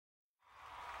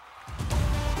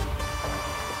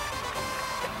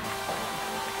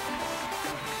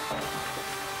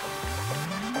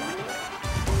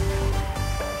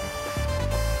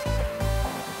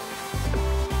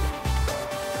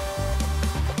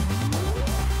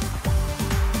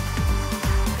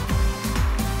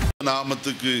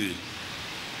நாமத்துக்கு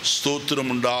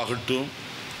ஸ்தோத்திரம் உண்டாகட்டும்.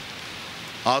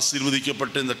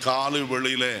 ஆசீர்வதிக்கப்பட்ட இந்த காலை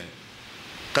வேளையில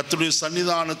கர்த்தருடைய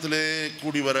சன்னிதானத்திலே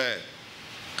கூடி வர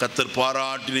கர்த்தர்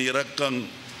பாராட்டின இரக்கம்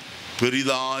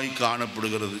பெரிதாய்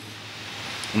காணப்படுகிறது.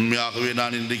 உண்மையாகவே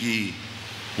நான் இன்றைக்கு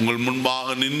உங்கள் முன்பாக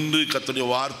நின்று கர்த்தருடைய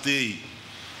வார்த்தையை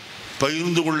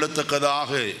பகிர்ந்து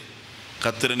கொள்ளத்தக்கதாக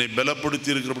கர்த்தரனை பலப்படுத்தி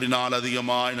இருக்கிறபடினால்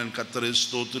அதிகமாய் நான் கர்த்தரை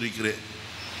ஸ்தோத்திரிக்கிறேன்.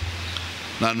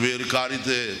 நான் வேறு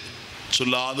காரியத்தை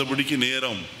சொல்லாதபடிக்கு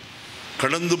நேரம்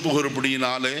கடந்து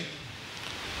போகிறபடியினாலே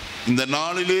இந்த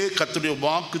நாளிலே கர்த்தருடைய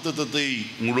வாக்குத்தத்தத்தை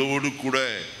உங்களோடு கூட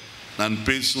நான்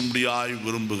பேசும்படியாய்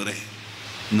விரும்புகிறேன்.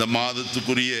 இந்த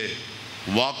மாதத்துக்குரிய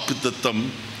வாக்குத்தத்தம்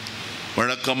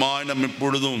வழக்கமாய் நம்ம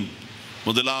எப்பொழுதும்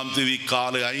 1ஆம் தேதி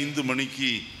காலை 5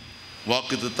 மணிக்கு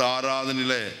வாக்குத்தத்த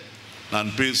ஆராதனையில் நான்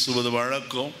பேசுவது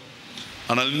வழக்கம்.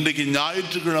 ஆனால் இன்றைக்கு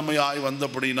ஞாயிற்றுக்கிழமையாய்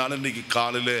வந்தபடினால் இன்றைக்கு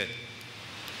காலையில்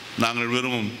நாங்கள்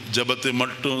வெறும் ஜெபத்தை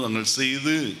மட்டும் நாங்கள்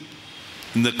செய்து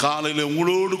இந்த காலையில்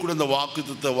உங்களோடு கூட இந்த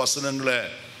வாக்குத்தத்த வசனங்களை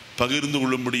பகிர்ந்து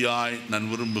கொள்ளும்படியாய் நான்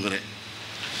விரும்புகிறேன்.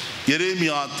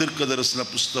 எரேமியா தீர்க்கதரிசன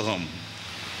புஸ்தகம்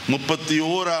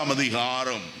 31ஆம்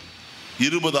அதிகாரம்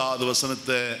 20வது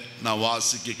வசனத்தை நான்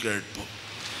வாசிக்க கேட்போம்.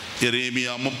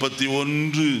 எரேமியா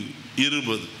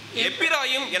 31:20.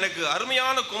 எப்பிராயீம் எனக்கு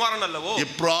அருமையான குமாரன் அல்லவோ,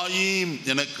 எப்பிராயீம்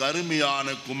எனக்கு அருமையான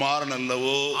குமாரன்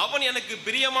அல்லவோ, அவன் எனக்கு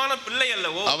பிரியமான பிள்ளை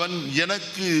அல்லவோ, அவன்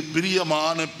எனக்கு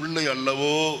பிரியமான பிள்ளை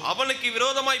அல்லவோ, அவனுக்கு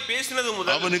விரோதமாய் பேசினது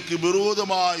முதல், அவனுக்கு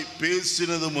விரோதமாய்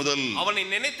பேசினது முதல் அவனை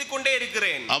நினைத்துக் கொண்டே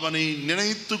இருக்கிறேன், அவனை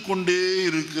நினைத்து கொண்டே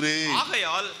இருக்கிறேன்.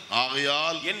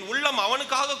 ஆகையால் என் உள்ளம்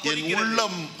அவனுக்காக கொதிக்கிறது, என்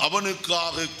உள்ளம்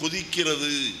அவனுக்காக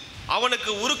கொதிக்கிறது,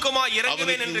 அவனுக்கு உருக்கமாய்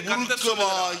இறங்குவேன்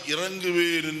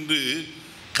என்று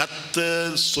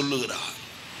கர்த்தர் சொல்லுகிறார்.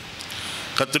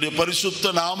 கர்த்தருடைய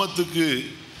பரிசுத்த நாமத்துக்கு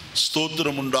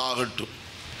ஸ்தோத்திரம் உண்டாகட்டும்.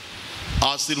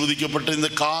 ஆசீர்வதிக்கப்பட்ட இந்த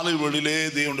காலை வேளையிலே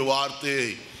தேவனுடைய வார்த்தையை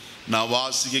நான்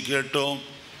வாசிக்க கேட்டோம்.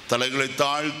 தலைகளை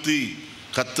தாழ்த்தி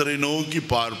கர்த்தரை நோக்கி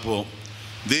பார்ப்போம்.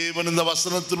 தேவன் இந்த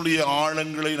வசனத்தினுடைய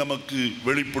ஆழங்களை நமக்கு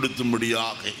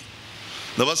வெளிப்படுத்தும்படியாக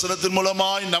இந்த வசனத்தின்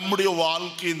மூலமாய் நம்முடைய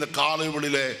வாழ்க்கை இந்த காலை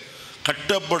வேளையிலே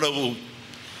கட்டப்படவும்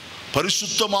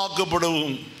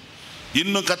பரிசுத்தமாக்கப்படவும்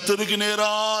இன்னும் கர்த்தருக்கு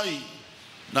நேராய்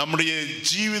நம்முடைய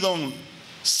ஜீவிதம்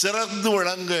சிறந்து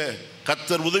வழங்க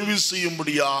கர்த்தர் உதவி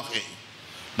செய்யும்படியாக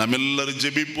நம்ம எல்லாரும்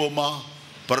ஜெபிப்போமா?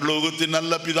 பரலோகத்தின்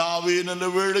நல்ல பிதாவே, நல்ல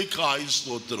வேளைக்காய்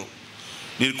ஸ்தோத்திரம்.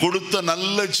 நீர் கொடுத்த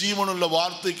நல்ல ஜீவனுள்ள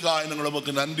வார்த்தைக்காய் நாங்கள்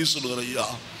நமக்கு நன்றி சொல்கிறோம் ஐயா.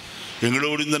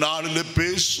 எங்களோடு இந்த நாளில்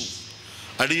பேசும்,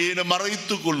 அடியேனை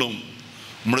மறைத்து கொள்ளும்,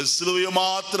 உம்முடைய சிலுவையை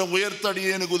மாத்திரம் உயர்த்த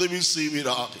அடியேனுக்கு உதவி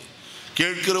செய்வீராக.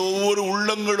 கேட்கிற ஒவ்வொரு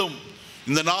உள்ளங்களும்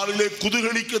இந்த நாளிலே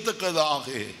குதூகலிக்கத்தக்கதாக,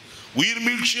 உயிர்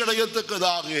மீட்சி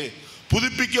அடையத்தக்கதாக,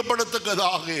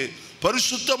 புதுப்பிக்கப்படத்தக்கதாக,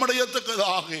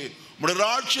 பரிசுத்தமடையத்தக்கதாக, உம்முடைய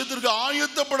ராஜ்யத்திற்கு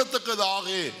ஆயத்தப்படத்தக்கதாக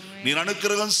நீர்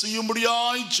அனுக்கிரகம்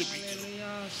செய்யும்படியாய் ஜெபிக்கிறோம்.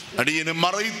 அடியேனை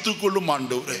மறைத்து கொள்ளும்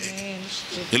ஆண்டவரே.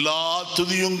 எல்லா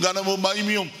துதியும் கனமும்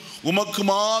மகிமையும் உமக்கு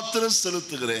மாத்திரம்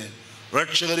செலுத்துகிறேன்.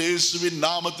 இரட்சகர் இயேசுவின்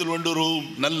நாமத்தில் வேண்டுகிறோம்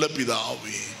நல்ல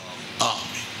பிதாவே,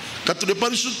 ஆமென். கர்த்தருடைய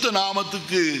பரிசுத்த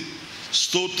நாமத்துக்கு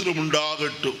ஸ்தோத்திரம்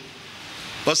உண்டாகட்டும்.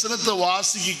 வசனத்தை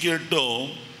வாசிக்க கேட்டோம்.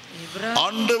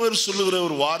 ஆண்டவர் சொல்லுகிற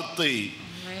ஒரு வார்த்தை,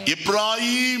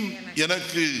 எப்பிராயீம்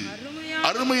எனக்கு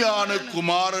அருமையான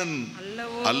குமாரன்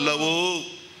அல்லவோ,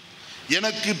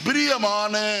 எனக்கு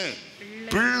பிரியமான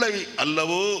பிள்ளை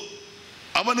அல்லவோ,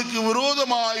 அவனுக்கு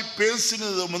விரோதமாய்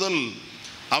பேசினது முதல்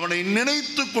அவனை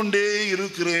நினைத்து கொண்டே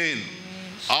இருக்கிறேன்.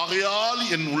 ஆகையால்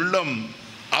என் உள்ளம்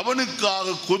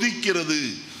அவனுக்காக கொதிக்கிறது,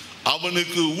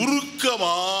 அவனுக்கு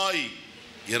உருக்கமாய்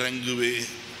இறங்குவே.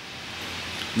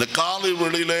 இந்த காலை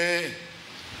வேளையிலே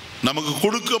நமக்கு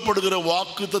கொடுக்கப்படுகிற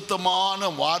வாக்குத்தத்தமான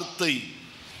வார்த்தை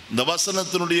இந்த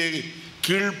வசனத்தினுடைய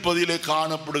கீழ்ப்பதிலே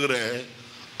காணப்படுகிற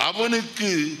அவனுக்கு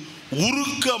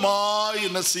உருக்கமாய்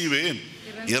என்ன செய்வேன்?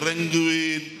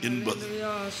 இறங்குவேன் என்பது.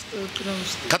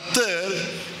 கர்த்தர்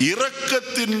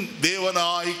இரக்கத்தின்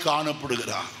தேவனாய்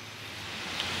காணப்படுகிறார்.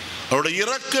 அவருடைய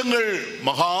இரக்கங்கள்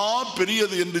மகா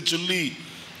பெரியது என்று சொல்லி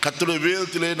கர்த்தருடைய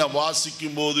வேதத்திலே நாம்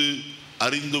வாசிக்கும் போது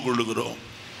அறிந்து கொள்ளுகிறோம்.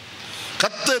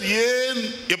 கர்த்தர் ஏன்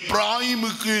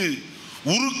எப்பிராயீமுக்கு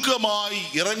உருக்கமாய்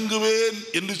இறங்குவேன்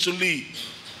என்று சொல்லி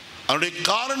அவருடைய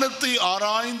காரணத்தை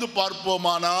ஆராய்ந்து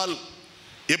பார்ப்போமானால்,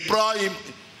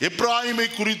 எப்பிராயீமை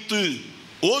குறித்து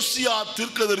ஓசியா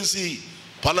தீர்க்கதரிசி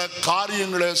பல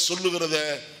காரியங்களை சொல்லுகிறத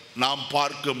நாம்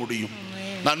பார்க்க முடியும்.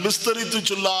 நான் விஸ்தரித்து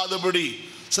சொல்லாதபடி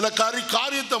சில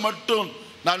காரியத்தை மட்டும்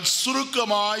நான்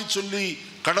சுருக்கமாய் சொல்லி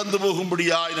கடந்து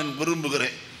போகும்படியாய் நான்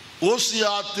விரும்புகிறேன்.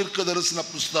 ஓசியா தீர்க்கதரிசன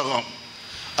புஸ்தகம்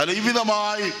அதில்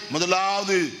இவ்விதமாய்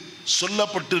முதலாவது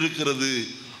சொல்லப்பட்டிருக்கிறது.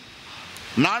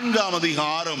 4ஆம்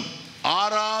அதிகாரம்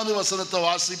 6வது வசனத்தை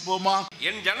வாசிப்போமா?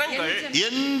 என்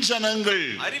ஜனங்கள்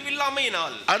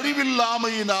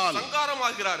அறிவில்லாமையினால்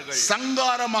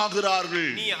சங்காரமாகிறார்கள்.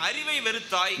 நீ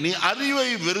அறிவை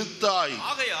வெறுத்தாய்.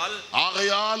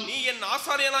 ஆகையால் நீ என்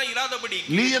ஆசாரியனாய்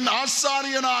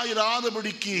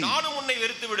இராதபடிக்கு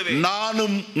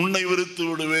நானும் உன்னை வெறுத்து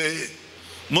விடுவேன்.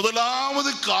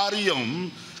 முதலாவது காரியம்,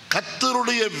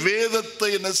 கர்த்தருடைய வேதத்தை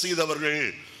என்ன செய்தவர்கள்?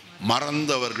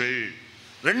 மறந்தவர்கள்.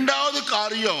 இரண்டாவது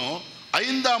காரியம்,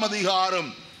 5ஆம் அதிகாரம்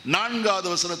 4வது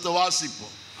வசனத்தை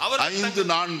வாசிப்போம்.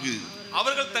 5:4.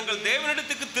 அவர்கள் தங்கள்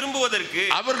தேவனிடத்துக்கு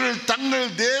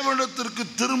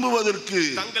திரும்புவதற்கு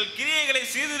தங்கள் கிரியைகளை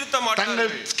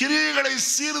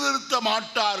சீர்திருத்த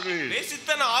மாட்டார்கள்.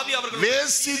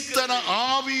 வேசித்தன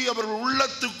ஆவி அவர்கள்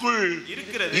உள்ளத்துக்குள்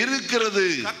இருக்கிறது.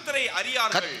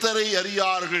 கர்த்தரை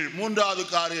அறியார்கள். மூன்றாவது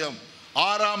காரியம்,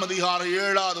 6ஆம் அதிகாரம்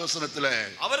 7வது வசனத்துல,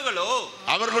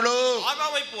 அவர்களோ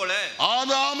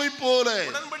ஆதாமை போல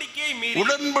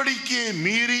உடன்படிக்கையை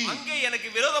மீறி அங்கே எனக்கு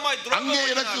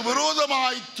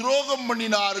விரோதமாய் துரோகம்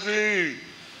பண்ணினார்கள்.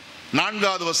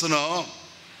 4வது வசனம்,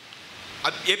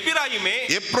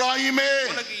 எப்பிராயீமே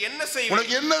உனக்கு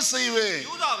என்ன செய்வேன்?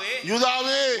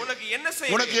 யூதாவே உனக்கு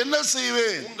என்ன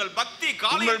செய்வேன்? உங்கள் பக்தி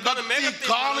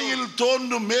காலையில்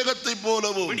தோன்றும் மேகத்தை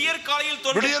போலவும்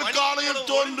விடியற்காலையில்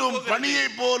தோன்றும் பனியை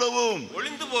போலவும்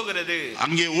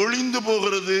அங்கே ஒளிந்து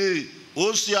போகிறது.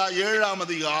 ஓசியா 7ஆம்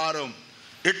அதிகாரம்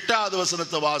 8வது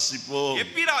வசனத்தை வாசிப்போம்.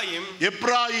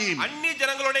 எப்பிராயீம் அந்நிய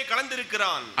ஜனங்களோட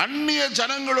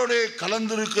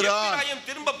கலந்திருக்கிறான்.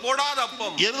 திரும்ப போடாத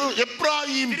அப்பம்.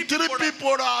 எப்பிராயீம் திருப்பி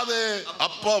போடாத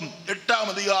அப்பம். 8ஆம்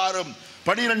அதிகாரம்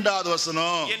 12வது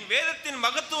வசனம், என் வேதத்தின்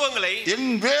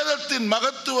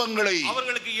மகத்துவங்களை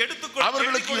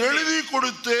அவர்களுக்கு எழுதி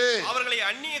கொடுத்து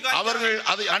அவர்கள்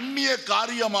அதை அந்நிய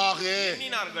காரியமாக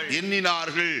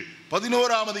எண்ணினார்கள்.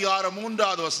 11ஆம் அதிகாரம்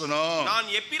 3வது வசனம், நான்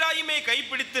எப்பிராயீமை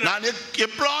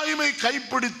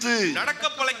கைப்பிடித்து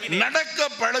நடக்க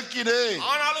பழக்கினேன்.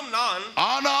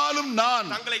 ஆனாலும் நான்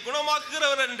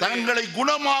தங்களை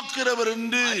குணமாக்குகிறவர்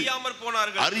என்று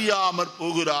அறியாமற்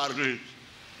போகிறார்கள்.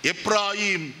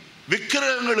 எப்பிராயீம்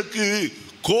விக்கிரகங்களுக்கு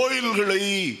கோயில்களை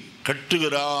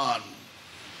கட்டுகிறான்.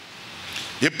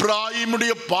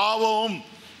 எப்பிராயீமுடைய பாவம்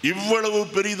இவ்வளவு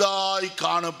பெரிதாய்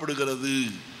காணப்படுகிறது.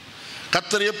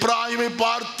 கர்த்தர் எப்பிராயீமை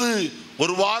பார்த்து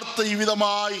ஒரு வார்த்தை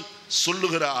விதமாய்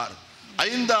சொல்லுகிறார்.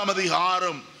 5ஆம்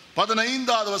அதிகாரம்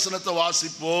 15வது வசனத்தை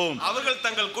வாசிப்போம். அவர்கள்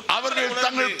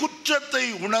தங்கள் குற்றத்தை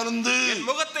உணர்ந்து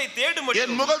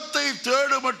என் முகத்தை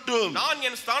தேடுமட்டும் நான்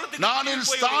என்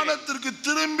ஸ்தானத்திற்கு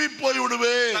திரும்பி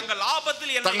போய்விடுவேன். தங்கள்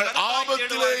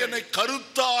ஆபத்திலே என்னை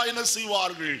கருத்தா என்ன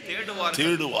செய்வார்கள்?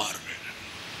 தேடுவார்கள்.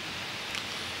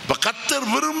 இப்ப கர்த்தர்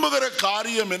விரும்புகிற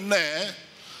காரியம் என்ன?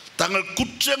 தங்கள்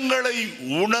குற்றங்களை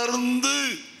உணர்ந்து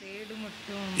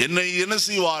என்னை என்ன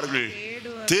செய்வார்கள்?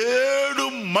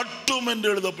 தேடும் மட்டும் என்று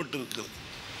எழுதப்பட்டிருக்கிறது.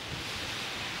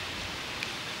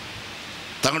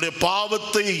 தங்களுடைய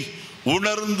பாவத்தை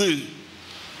உணர்ந்து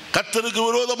கர்த்தருக்கு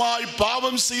விரோதமாய்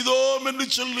பாவம் செய்தோம் என்று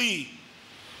சொல்லி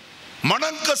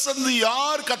மனம் கசந்து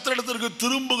யார் கர்த்தரிடத்திற்கு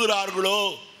திரும்புகிறார்களோ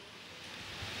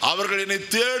அவர்கள் என்னை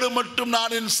தேடும் மட்டும்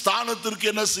நான் என் ஸ்தானத்திற்கு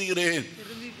என்ன செய்கிறேன்?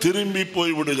 திரும்பி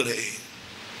போய் விடுகிறேன்.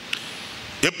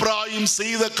 எப்பிராயீம்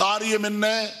செய்த காரியம் என்ன?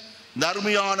 இந்த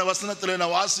அருமையான வசனத்தில்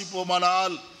நான்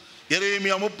வாசிப்போமானால்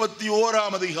எரேமியா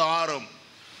 31ஆம் அதிகாரம்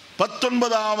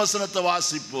 19ஆம் வசனத்தை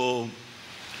வாசிப்போம்.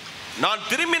 நான்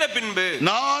திரும்பின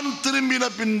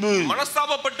பின்பு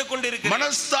மனஸ்தாபப்பட்டு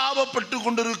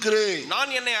கொண்டிருக்கிறேன். நான்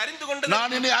என்னை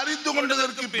அறிந்து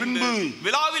கொண்டதற்கு பின்பு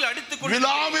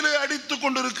விலாவிலே அடித்துக்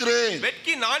கொண்டிருக்கிறேன்.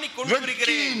 வெட்கி நாணிக்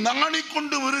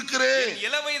கொண்டு இருக்கிறேன்.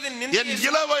 என்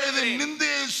இளவயதின்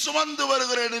நிந்தையை சுமந்து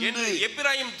வருகிறேன் என்று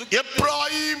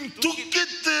எப்பிராயீம்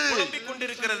துக்கித்து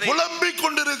புலம்பிக்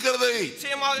கொண்டிருக்கிறதை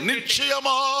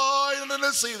நிச்சயமாய்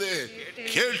என்ன செய்தேன்?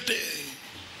 கேட்டேன்.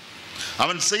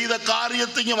 அவன் செய்த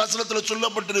காரியத்தை இங்கே வசனத்தில்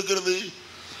சொல்லப்பட்டிருக்கிறது.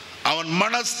 அவன்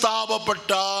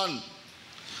மனஸ்தாபப்பட்டான்.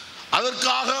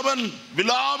 அதற்காக அவன்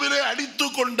விலாவிலே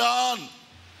அடித்துக் கொண்டான்.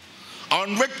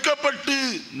 அவன் வெட்கப்பட்டு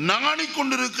நாணிக்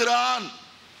கொண்டிருக்கிறான்.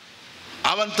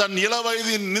 அவன் தன்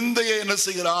இளவயதின் நிந்தையை என்ன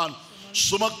செய்கிறான்?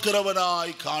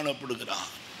 சுமக்கிறவனாய்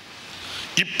காணப்படுகிறான்.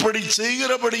 இப்படி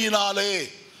செய்கிறபடியினாலே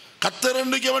கர்த்தர்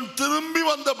அன்றைக்கு அவன் திரும்பி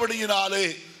வந்தபடியினாலே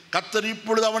கர்த்தர்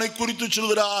இப்பொழுது அவனை குறித்து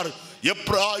சொல்கிறார்,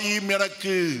 எப்பிராயீம்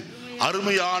எனக்கு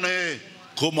அருமையான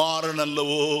குமாரன்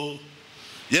அல்லவோ,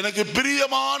 எனக்கு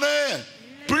பிரியமான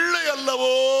பிள்ளை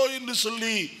அல்லவோ என்று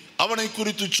சொல்லி அவனை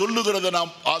குறித்து சொல்லுகிறதை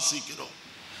நாம் வாசிக்கிறோம்.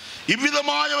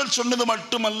 இவ்விதமாய் அவர் சொன்னது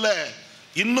மட்டுமல்ல,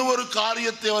 இன்னொரு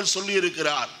காரியத்தை அவர் சொல்லி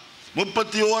இருக்கிறார்.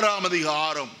 31ஆம்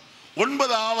அதிகாரம்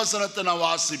 9ஆம் வசனத்தை நாம்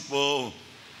வாசிப்போம்.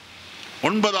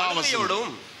 9ஆம்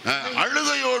வசனம்,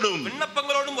 அழுகையோடும்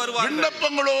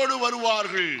விண்ணப்பங்களோடு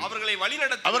வருவார்கள். அவர்களை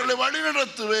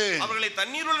வழிநடத்துவேன்.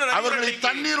 அவர்களை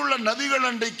தண்ணீருள்ள நதிகள்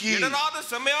அண்டைக்கு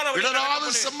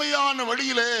இடராத செம்மையான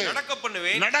வழியிலே நடக்க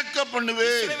பண்ணுவேன்.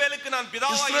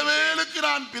 இஸ்ரவேலுக்கு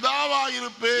நான்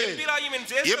பிதாவாயிருப்பேன்.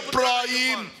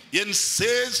 எப்ராயிம் என்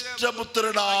சேஷ்ட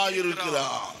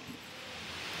புத்திரனாயிருக்கிறான்.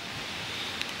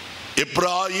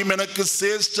 எப்ராயிம் எனக்கு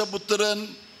சேஷ்ட புத்திரன்.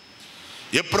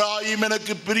 எப்ராயிம்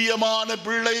எனக்கு பிரியமான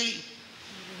பிள்ளை.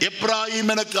 எப்ராயிம்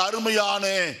எனக்கு அருமையான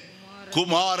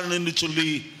குமாரன் என்று சொல்லி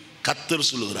கர்த்தர்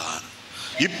சொல்லுகிறார்.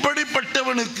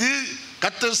 இப்படிப்பட்டவனுக்கு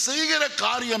கர்த்தர் செய்கிற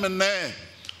காரியம் என்ன?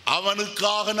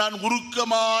 அவனுக்காக நான்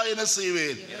உருக்கமாய் என்ன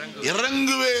செய்வேன்?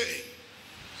 இறங்குவேன்.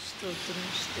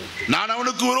 நான்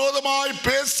அவனுக்கு விரோதமாய்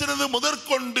பேசுறது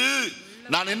முதற்கொண்டு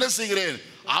நான் என்ன செய்கிறேன்?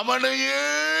 அவனையே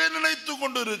நினைத்து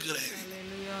கொண்டு இருக்கிறேன்.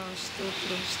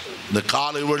 இந்த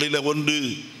காலை வழியில ஒன்று,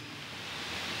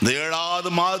 இந்த 7வது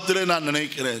மாதத்திலே நான்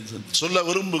நினைக்கிறேன் சொல்ல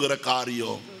விரும்புகிற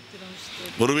காரியம்,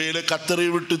 ஒருவேளை கர்த்தரை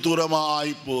விட்டு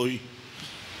தூரமாய் போய்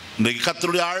இன்றைக்கு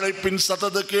கர்த்தருடைய அழைப்பின்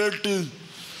சத்தத்தை கேட்டு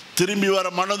திரும்பி வர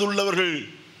மனதுள்ளவர்கள்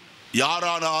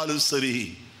யாரானாலும் சரி,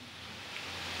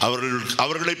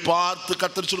 அவர்களை பார்த்து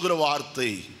கர்த்தர் சொல்கிற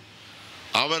வார்த்தை,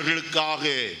 அவர்களுக்காக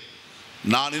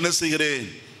நான் என்ன செய்கிறேன்?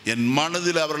 என்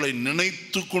மனதில் அவர்களை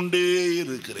நினைத்து கொண்டே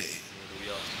இருக்கிறேன்.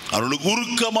 அவர்களுக்கு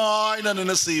உருக்கமாய் நான்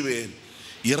என்ன செய்வேன்?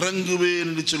 இறங்குவேன்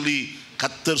என்று சொல்லி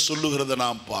கர்த்தர் சொல்லுகிறத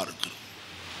நாம் பார்க்கிறோம்.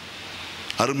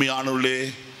 அருமையானவர்களே,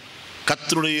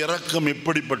 கர்த்தருடைய இரக்கம்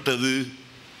எப்படிப்பட்டது?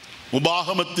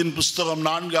 உபாகமத்தின் புஸ்தகம்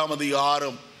 4ஆம்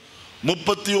அதிகாரம்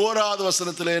 31வது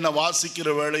வசனத்திலே நான் வாசிக்கிற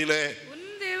வேளையிலே,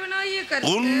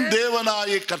 உன்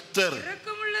தேவனாய கர்த்தர்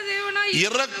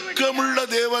இரக்கமுள்ள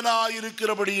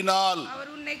தேவனாயிருக்கிறபடியினால்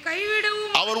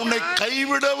அவர் உன்னை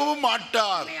கைவிடவும்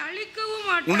மாட்டார்,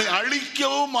 உன்னை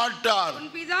அழிக்கவும் மாட்டார்.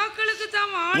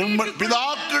 உன்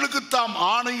பிதாக்களுக்கு தாம்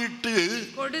ஆணையிட்டு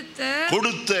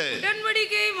கொடுத்த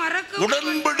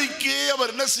உடன்படிக்கையை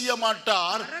அவர் என்ன செய்ய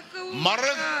மாட்டார்?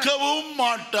 மறக்கவும்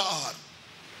மாட்டார்.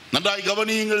 நன்றாய்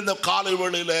கவனியுங்கள். இந்த காலை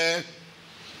வேளையில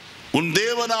உன்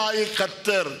தேவனாய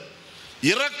கர்த்தர்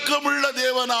இரக்கமுள்ள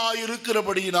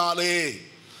தேவனாயிருக்கிறபடியினாலே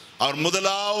அவர்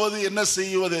முதலாவது என்ன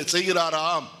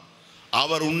செய்கிறாராம்?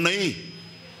 அவர் உன்னை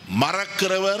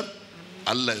மறக்கிறவர்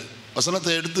அல்ல.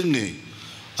 வசனத்தை எடுத்துங்க,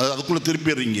 அதுக்குள்ள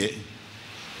திருப்பிடுறீங்க.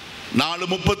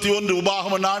 4:31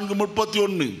 உபாகமம்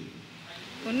 4:31.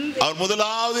 அவர்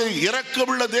முதலாவது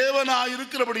இரக்கமுள்ள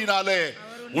தேவனாயிருக்கிறபடியினாலே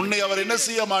உன்னை அவர் என்ன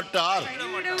செய்ய மாட்டார்?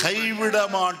 கைவிட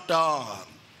மாட்டார்.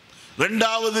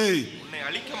 இரண்டாவது,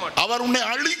 அவர் உன்னை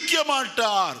அழிக்க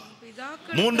மாட்டார்.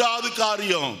 மூன்றாவது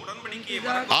காரியம்,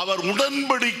 அவர்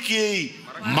உடன்படிக்கையை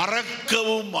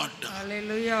மறக்கவும் மாட்டார்.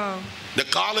 இந்த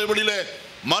காலை வழியில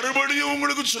மறுபடியும்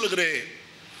உங்களுக்கு சொல்லுகிறேன்,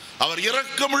 அவர்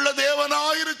இரக்கமுள்ள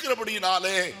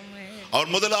தேவனாயிருக்கிறபடியினாலே அவர்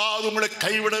முதலாவது உங்களை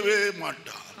கைவிடவே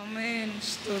மாட்டார்.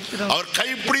 அவர்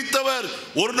கைப்பிடித்தவர்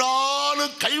ஒரு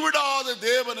நாளும் கைவிடாத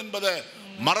தேவன் என்பதை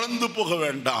மறந்து போக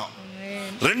வேண்டாம்.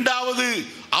 இரண்டாவது,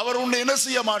 அவர் உன்னை என்ன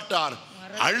செய்ய மாட்டார்?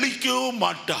 அழிக்கவும்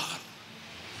மாட்டார்.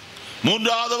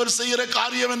 மூன்றாவது, அவர் செய்கிற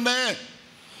காரியம் என்ன?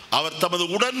 அவர் தமது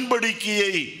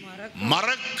உடன்படிக்கையை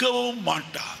மறக்கவும்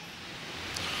மாட்டார்.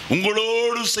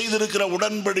 உங்களோடு செய்திருக்கிற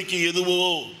உடன்படிக்கை எதுவோ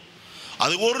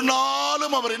அது ஒரு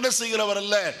நாளும் அவர் என்ன செய்கிறவர்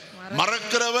அல்ல,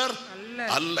 மறக்கிறவர்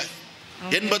அல்ல.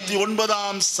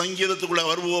 89ஆம் சங்கீதத்துக்குள்ள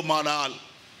வருவோமானால்,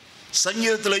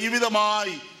 சங்கீதத்தில்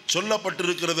இவ்விதமாய்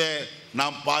சொல்லப்பட்டிருக்கிறத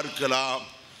நாம் பார்க்கலாம்.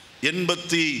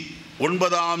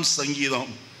 89ஆம்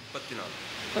சங்கீதம்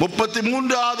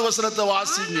 33வது வசனத்தை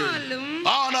வாசிங்க.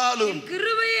 ஆனாலும்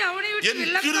என்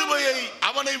கிருபையை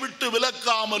அவனை விட்டு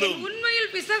விலக்காமலும்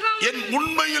என்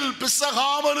உண்மையில்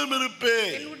பிசகாமலும்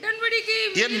இருப்பேன்.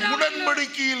 என்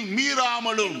உடன்படிக்கையில்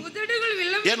மீறாமலும்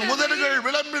என் உதடுகள்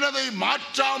விளம்பினதை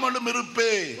மாற்றாமலும்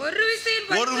இருப்பேன்.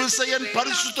 ஒரு விசையன்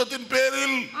பரிசுத்தத்தின்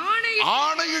பேரில்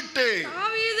ஆணையிட்டேன்,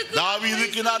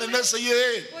 தாவீதுக்கு நான் என்ன செய்ய?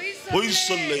 பொய்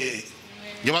சொல்லே.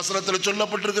 இங்க வசனத்தில்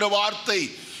சொல்லப்பட்டிருக்கிற வார்த்தை,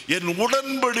 என்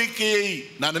உடன்படிக்கையை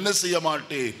நான் என்ன செய்ய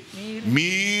மாட்டேன்?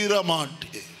 மீற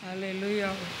மாட்டேன்.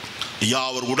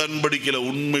 அவர் உடன்படிக்கையில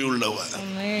உண்மை உள்ளவர்.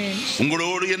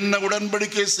 உங்களோடு என்ன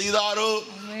உடன்படிக்கை செய்தாரோ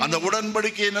அந்த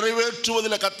உடன்படிக்கையை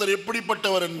நிறைவேற்றுவதில் கர்த்தர்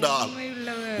எப்படிப்பட்டவர் என்றால்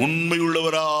உண்மை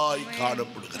உள்ளவராய்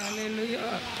காணப்படுகிறார்.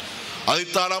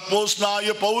 அதைத்தான்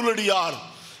அப்போஸ்தலனாகிய பவுலடியார்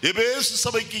எபேசு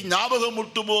சபைக்கு ஞாபகம்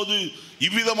ஊட்டும் போது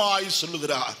இவ்விதமாய்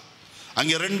சொல்லுகிறார்.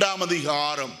 அங்கே 2ஆம்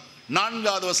அதிகாரம்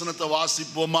 4வது வசனத்தை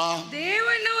வாசிப்போமா?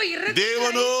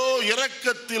 தேவனோ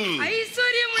இரக்கத்தில்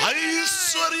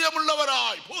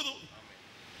ஐஸ்வர்யமுள்ளவராய். போதும்.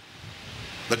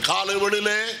 இந்த காலை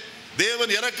வேளையிலே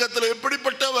தேவன் இரக்கத்தில்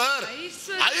எப்படிப்பட்டவர்?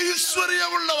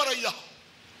 ஐஸ்வர்யமுள்ளவர். ஐயா,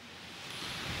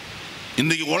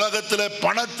 இன்னைக்கு உலகத்துல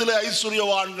பணத்துல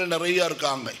ஐஸ்வர்யவான்கள் நிறைய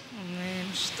இருக்காங்க.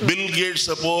 பில் கேட்ஸ்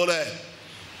போல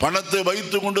பணத்தை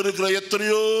வைத்துக் கொண்டிருக்கிற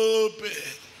எத்தனையோ பேர்.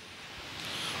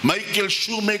 மைக்கேல்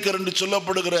ஷூமேக்கர் என்று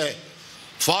சொல்லப்படுகிற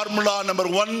ஃபார்முலா நம்பர்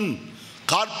 1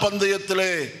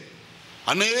 காற்பந்தயத்திலே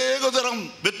அநேக தரம்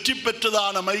வெற்றி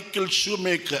பெற்றதான மைக்கேல்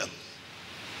ஷூமேக்கர்,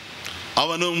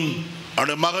 அவனும்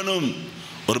அவனுடைய மகனும்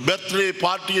ஒரு பர்த்டே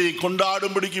பார்ட்டியை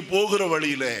கொண்டாடும்படிக்கு போகிற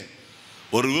வழியிலே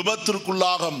ஒரு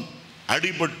விபத்திற்குள்ளாக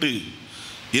அடிபட்டு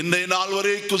இன்றைய நாள்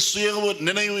வரைக்கும் சுய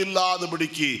நினைவு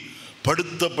இல்லாதபடிக்கு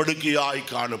படுத்த படுக்கையாய்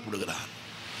காணப்படுகிறார்.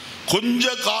 கொஞ்ச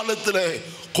காலத்தில்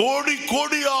கோடி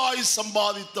கோடியாய்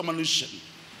சம்பாதித்த மனுஷன்,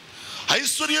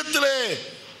 ஐஸ்வர்யத்திலே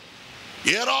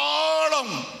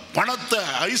ஏராளம் பணத்தை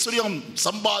ஐஸ்வர்யம்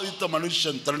சம்பாதித்த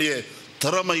மனுஷன் தன்னுடைய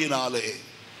திறமையினாலே.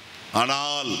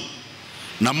 ஆனால்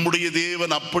நம்முடைய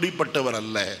தேவன் அப்படிப்பட்டவர்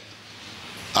அல்ல.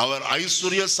 அவர்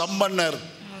ஐஸ்வர்ய சம்பன்னர்,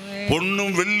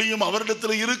 பொன்னும் வெள்ளியும்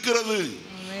அவரிடத்தில் இருக்கிறது.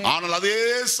 ஆனால் அதே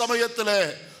சமயத்தில்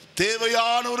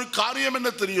தேவையான ஒரு காரியம் என்ன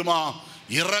தெரியுமா?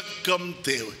 இரக்கம்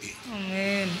தேவை.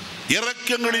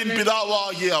 இரக்கங்களின்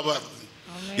பிதாவாகிய அவர்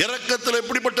இரக்கத்தில்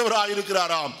எப்படிப்பட்டவராய்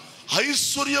இருக்கிறாராம்?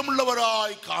 ஐஸ்வர்யம்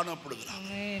உள்ளவராய் காணப்படுகிறார்.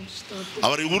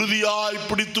 அவரை உறுதியாய்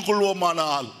பிடித்துக்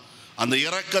கொள்வோமானால் அந்த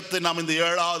இரக்கத்தை நாம் இந்த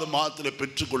 7வது மாதத்தில்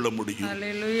பெற்றுக்கொள்ள முடியும்.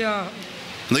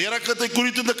 இந்த இரக்கத்தை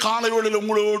குறித்து இந்த காலை வேளையில்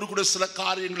உங்களோடு கூட சில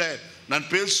காரியங்களை நான்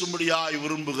பேசும்படியாய்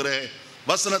விரும்புகிறேன்.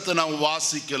 வசனத்தை நாம்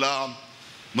வாசிக்கலாம்.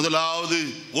 முதலாவது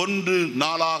 1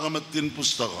 நாளாகமத்தின்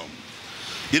புஸ்தகம்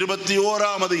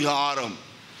 21ஆம் அதிகாரம்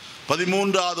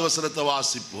 13வது வசனத்தை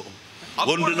வாசிப்போம்.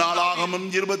 1 நாளாகமம்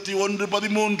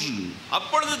 21:13.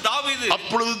 அப்பொழுது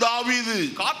தாவீது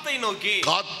காத்தை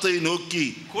நோக்கி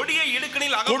கொடிய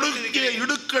இடுக்கணில்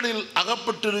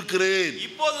அகப்பட்டிருக்கிறேன்.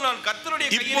 இப்பொழுது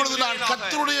நான்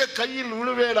கர்த்தருடைய கையில்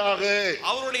விழுவேனாக.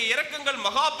 அவருடைய இரக்கங்கள்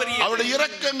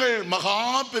மகா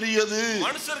பெரியது.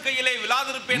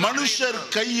 மனுஷர்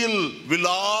கையில்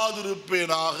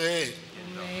விழாதிருப்பேனாக.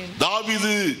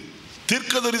 தாவீது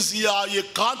தீர்க்கதரிசியாகிய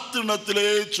காத்தினத்திலே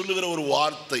சொல்லுகிற ஒரு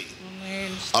வார்த்தை,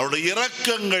 அவருடைய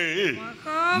இரக்கங்கள்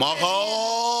மகா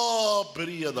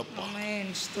பெரியதப்பா.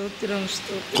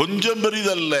 கொஞ்சம்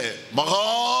பெரியதல்ல, மகா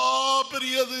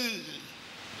பெரியது.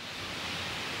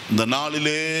 இந்த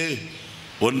நாளிலே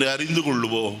ஒன்றை அறிந்து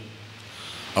கொள்ளுவோம்,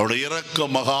 அவருடைய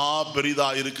இரக்கம் மகா பெரிதா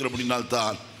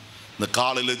இருக்கிறபடினால்தான் இந்த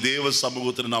காலையில் தேவ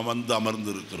சமூகத்தில் நாம் வந்து அமர்ந்து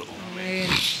இருக்கிறோம்.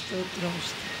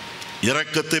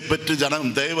 இரக்கத்தை பெற்று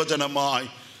தேவ ஜனமாய்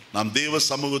நாம் தேவ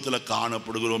சமூகத்தில்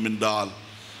காணப்படுகிறோம் என்றால்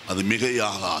அது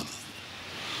மிகையாகாது.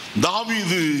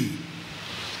 தாவீது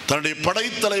தன்னுடைய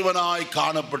படைத்தலைவனாய்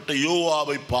காணப்பட்ட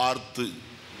யோவாபை பார்த்து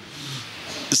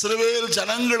இஸ்ரவேல்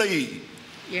ஜனங்களை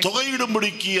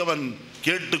தொகையிடும்படிக்கு அவன்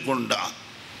கேட்டுக்கொண்டான்.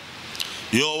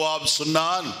 யோவாப்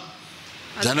சொன்னான்,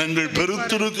 ஜனங்கள்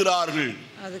பெருத்திருக்கிறார்கள்,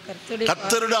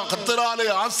 கர்த்தராலே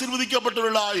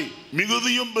ஆசீர்வதிக்கப்பட்டவர்களாய்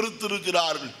மிகுதியும்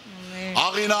பெருத்திருக்கிறார்கள்,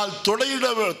 ஆகையினால்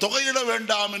தொகையிட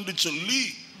வேண்டாம் என்று சொல்லி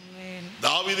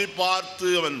தாவீதை பார்த்து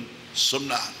அவன்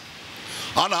சொன்னான்.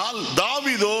 ஆனால்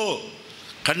தாவீதோ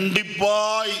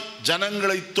கண்டிப்பாய்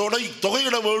ஜனங்களை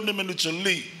தொகையிட வேண்டும் என்று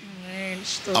சொல்லி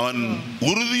அவன்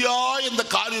உறுதியாய் இந்த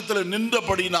காரியத்தில்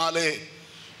நின்றபடினாலே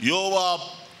யோவாப்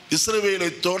இஸ்ரவேலை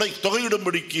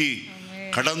தொகையிடும்படிக்கு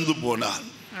கடந்து போனான்.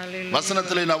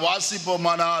 வசனத்தில் நான்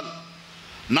வாசிப்போமானால்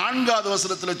 4வது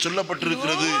வசனத்தில்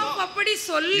சொல்லப்பட்டிருக்கிறது,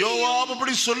 யோவாப்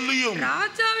அப்படி சொல்லியும்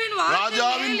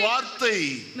ராஜாவின் வார்த்தை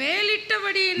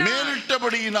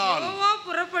மேலிட்டபடியினால்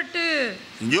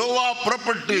யோவாப்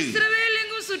புறப்பட்டு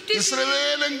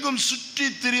இஸ்ரவேலெங்கும் சுற்றி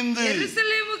திரிந்து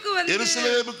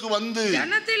எருசலேமுக்கு வந்து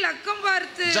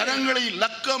ஜனங்களை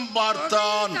லக்கம்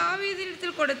பார்த்தான்.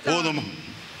 போதும்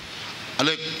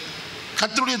அல்ல,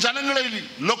 கர்த்தருடைய ஜனங்களை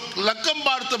லக்கம்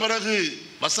பார்த்த பிறகு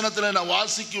வசனத்தில் நான்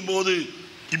வாசிக்கும் போது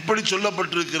இப்படி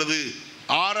சொல்லப்பட்டிருக்கிறது.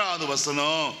 6வது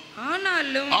வசனம்,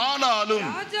 ஆனாலும்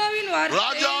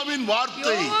ராஜாவின்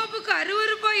வார்த்தை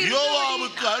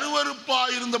யோவாபுக்கு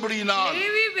அருவருப்பாய் இருந்தபடியினால்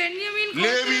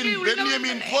லேவி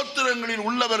பென்யமீன் கோத்திரங்களில்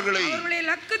உள்ளவர்களை அவருடைய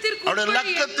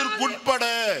லக்கத்திற்குட்பட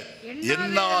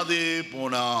எண்ணாதே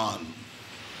போனான்.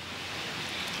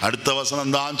 அடுத்த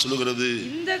வசனம் தான் சொல்லுகிறது,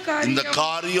 இந்த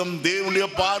காரியம் தேவனுடைய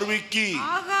பார்வைக்கு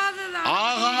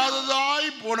ஆகாததாய்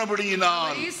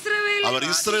போனபடியினால் அவர்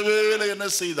இஸ்ரவேலை என்ன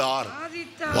செய்தார்?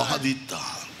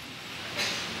 வாதித்தார்.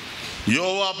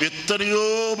 யோவாப் எத்தனையோ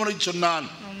முறை சொன்னான்,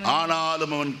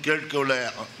 ஆனாலும் அவன் கேட்கவில்லை.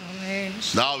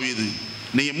 தாவீது,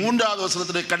 நீங்க 3வது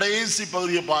வசனத்திலே கடைசி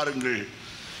பகுதியை பாருங்கள்.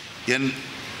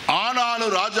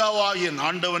 ஆனாலும் ராஜாவாகிய என்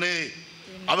ஆண்டவனே,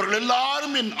 அவர்கள்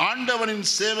எல்லாரும் என் ஆண்டவனின்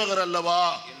சேவகர் அல்லவா?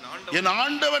 என்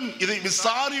ஆண்டவன் இதை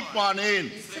விசாரிப்பானேன்.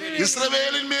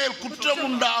 இஸ்ரவேலின் மேல் குற்றம்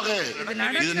உண்டாக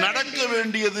இது நடக்க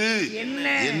வேண்டியது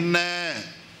என்ன?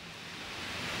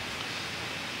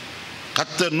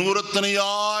 கர்த்தர்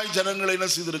நூறத்தனையாய் ஜனங்களை என்ன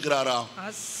செய்திருக்கிறாரா?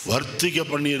 வர்த்திக்க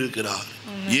பண்ணி இருக்கிறார்.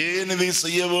 ஏன் இதை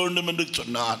செய்ய வேண்டும் என்று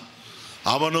சொன்னான்.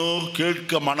 அவனோ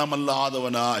கேட்க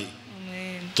மனமல்லாதவனாய்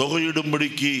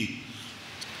தொகையிடும்படிக்கு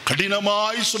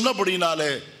கடினமாய்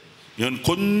சொன்னபடினாலே இவன்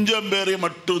கொஞ்சம் பேரை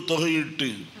மட்டும் தொகையிட்டு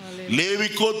லேவி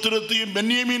கோத்திரத்தையும்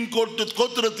பென்யமீன்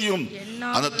கோத்திரத்தையும்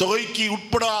அந்த தொகைக்கு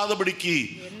உட்படாதபடிக்கு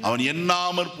அவன்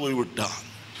எண்ணாமற் போய்விட்டான்.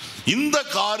 இந்த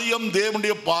காரியம்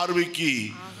தேவனுடைய பார்வைக்கு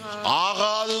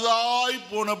ஆகாததாய்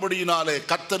போனபடியினாலே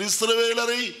கர்த்தர்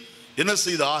இஸ்ரவேலரை என்ன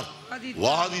செய்தார்?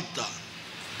 வாதித்தார்.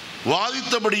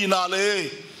 வாதித்தபடியினாலே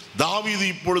தாவீது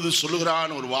இப்பொழுது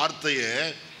சொல்லுகிறான் ஒரு வார்த்தையை.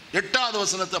 8வது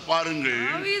வசனத்தை பாருங்கள்.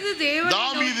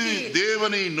 தாவீது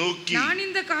தேவனை நோக்கி,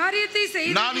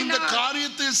 நான் இந்த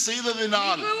காரியத்தை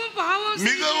செய்ததினால்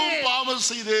மிகவும் பாவம்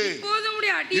செய்தேன்.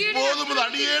 இப்போதும்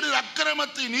அடியேன்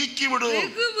அக்கிரமத்தை நீக்கிவிடும்.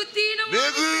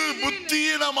 வெகு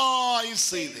புத்தீனமாய்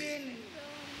செய்தேன்.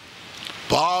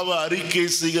 பாவ அறிக்கை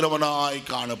செய்கிறவனாய்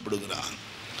காணப்படுகிறான்.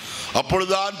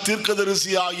 அப்பொழுதுதான்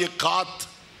தீர்க்கதரிசியாகிய காத்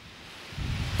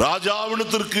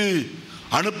ராஜாவிடத்திற்கு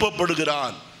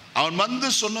அனுப்பப்படுகிறான். அவன் வந்து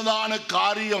சொன்னதான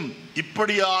காரியம்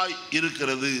இப்படியாய்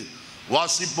இருக்கிறது.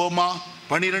 வாசிப்போமா?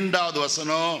 12வது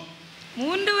வசனம்.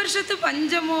 3 வருஷத்து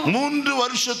பஞ்சமோ, 3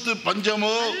 வருஷத்து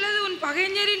பஞ்சமோ, அல்லது உன்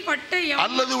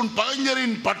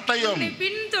பகைஞரின் பட்டயம்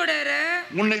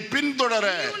உன்னை பின்தொடர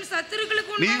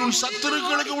நீ உன்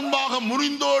சத்துருக்களுக்கு முன்பாக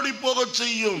முறிந்தோடி போக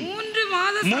செய்யும்.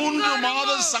 3 மாத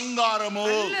சங்காரமோ,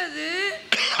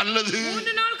 அல்லது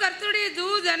 3 நாள்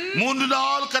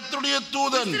கர்த்தருடைய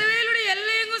தூதன்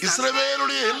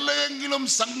இஸ்ரவேலுடைய எல்லையெங்கிலும்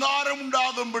சங்காரம்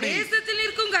உண்டாகும்படி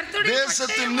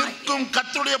தேசத்தில் நிற்கும்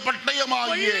கர்த்தருடைய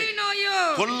பட்டயமாகிய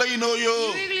கொள்ளை நோயோ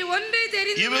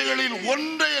இவைகளில்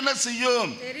ஒன்றை என்ன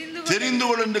செய்யும்? தெரிந்து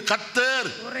கொள் என்று கர்த்தர்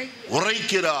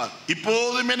உரைக்கிறார்.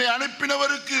 இப்போதும் என்னை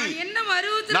அனுப்பினவருக்கு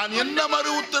நான் என்ன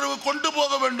மறு உத்தரவு கொண்டு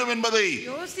போக வேண்டும் என்பதை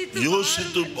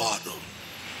யோசித்து பாரும்.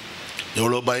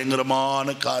 எவ்வளவு பயங்கரமான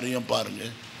காரியம் பாருங்க.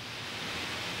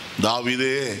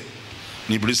 தாவீதே,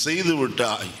 நீ இப்படி செய்து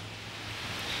விட்டாய்.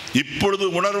 இப்பொழுது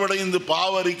உணர்வடைந்து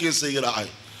பாவ அறிக்கை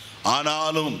செய்கிறாய்.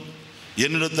 ஆனாலும்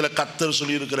என்னிடத்தில் கர்த்தர்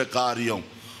சொல்லியிருக்கிற காரியம்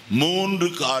 3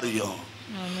 காரியம்.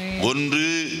 ஒன்று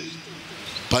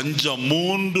பஞ்சம்,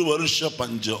 3 வருஷ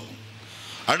பஞ்சம்.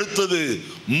 அடுத்தது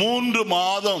 3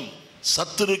 மாதம்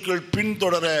சத்துருக்கள்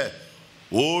பின்தொடர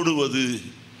ஓடுவது.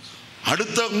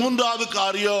 அடுத்த 3வது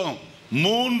காரியம்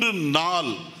 3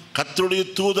 நாள் கர்த்தருடைய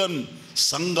தூதன்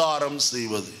சங்காரம்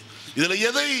செய்வது. இதுல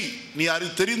எதை நீ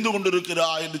தெரிந்து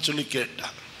கொண்டிருக்கிறாய் என்று சொல்லி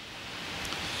கேட்டார்.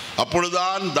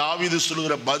 அப்பொழுதுதான் தாவீது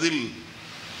சொல்லுகிற பதில்,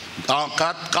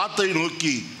 காத்தை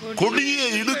நோக்கி, கொடிய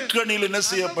இடுக்கணில் என்ன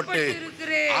செய்யப்பட்டு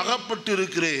அகப்பட்டு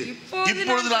இருக்கிறேன்.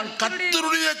 இப்பொழுது நான்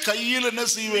கர்த்தருடைய கையில் என்ன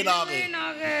செய்வேனாக?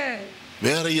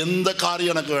 வேற எந்த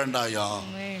காரியம் எனக்கு வேண்டாயா,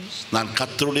 நான்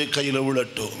கர்த்தருடைய கையில்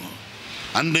விழட்டும்.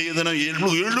 அன்றைய தினம்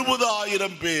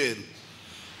 70,000 பேர்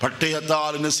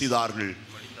பட்டயத்தால் என்ன செய்தார்கள்?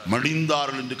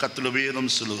 மடிந்தார்கள் என்று கர்த்தருடைய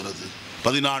வேதம் சொல்லுகிறது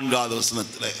 14வது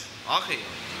வசனத்தில்.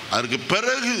 அதற்கு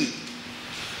பிறகு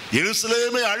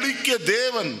எருசலேமை அழிக்க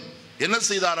தேவன் என்ன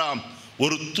செய்தாராம்?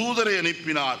 ஒரு தூதரை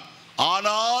அனுப்பினார்.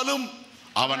 ஆனாலும்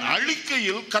அவன்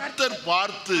அழிக்கையில் கர்த்தர்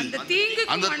பார்த்து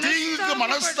அந்த தீங்குக்கு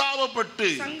மனஸ்தாபப்பட்டு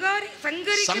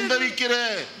சங்கரிக்கிற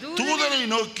தூதரை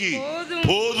நோக்கி,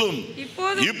 போதும்,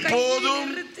 இப்போதும்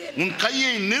உன்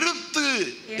கையை நிறுத்து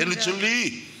என்று சொல்லி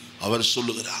அவர்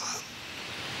சொல்லுகிறார்.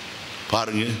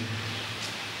 பாருங்க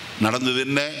நடந்தது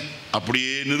என்ன?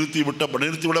 அப்படியே நிறுத்தி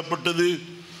விடப்பட்டது.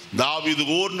 தாவீது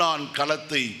ஓர்னான்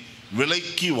களத்தை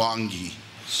விலைக்கு வாங்கி,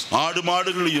 ஆடு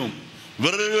மாடுகளையும்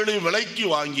விறகுகளையும் விலைக்கு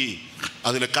வாங்கி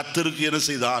அதில் கர்த்தருக்கு என்ன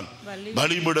செய்தான்?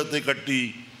 பலிபீடத்தை கட்டி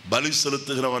பலி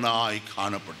செலுத்துகிறவனாய்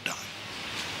காணப்பட்டான்.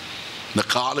 இந்த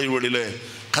காலை வேளையில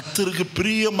கர்த்தருக்கு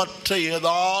பிரியமற்ற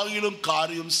ஏதாயிலும்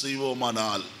காரியம்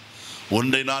செய்வோமானால்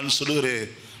ஒன்றை நான் சொல்லுகிறேன்,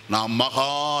 நாம்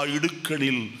மகா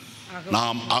இடுக்கணில்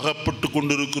நாம் அகப்பட்டு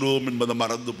கொண்டிருக்கிறோம் என்பதை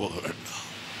மறந்து போக வேண்டாம்.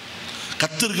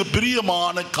 கர்த்தருக்கு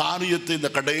பிரியமான காரியத்தை இந்த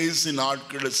கடைசி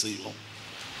நாட்களில் செய்வோம்.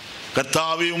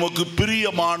 கர்த்தாவே, உமக்கு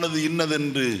பிரியமானது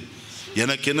இன்னதென்று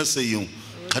எனக்கு என்ன செய்யும்?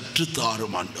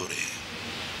 கற்றுத்தாரும் ஆண்டவரே.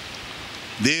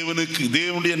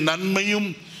 தேவனுடைய நன்மையும்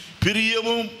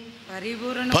பிரியமும்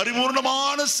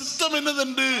பரிபூர்ணமான சித்தம்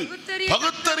என்னதென்று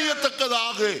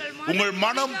பகுத்தறியத்தக்கதாக உங்கள்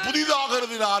மனம்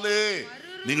புதிதாகிறதுனாலே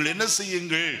நீங்கள் என்ன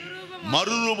செய்யுங்கள்?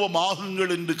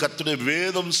 மறுரூபமாகுங்கள் என்று கர்த்தருடைய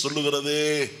வேதம் சொல்லுகிறதே.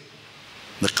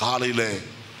 இந்த காலையில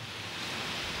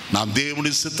நாம்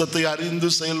தேவனுடைய சித்தத்தை அறிந்து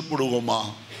செயல்படுவோமா?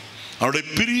 அவருடைய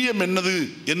பிரியம் என்னது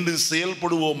என்று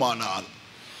செயல்படுவோமானால்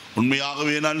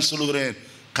உண்மையாகவே நான் சொல்கிறேன்,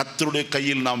 கர்த்தருடைய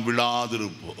கையில் நாம்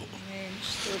விழாதிருப்போம்.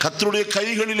 கர்த்தருடைய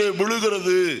கைகளிலே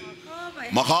விழுகிறது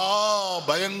மகா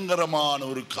பயங்கரமான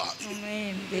ஒரு காரியம்.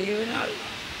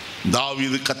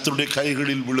 தாவீது கர்த்தருடைய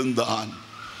கைகளில் விழுந்தான்,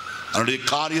 அவருடைய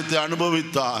காரியத்தை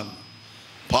அனுபவித்தான்,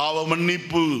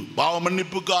 பாவ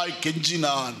மன்னிப்புக்காய்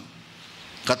கெஞ்சினான்.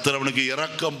 கர்த்தர் அவனுக்கு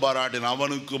இரக்கம் பாராட்டினான்,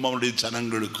 அவனுக்கும் அவனுடைய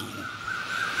ஜனங்களுக்கும்.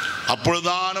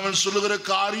 அப்பொழுதுதான் அவன் சொல்லுகிற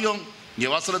காரியம் இங்கே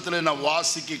வசனத்தில் நான்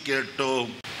வாசிக்க கேட்டோம்.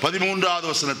 13வது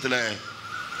வசனத்தில்,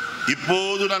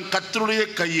 இப்போது நான் கர்த்தருடைய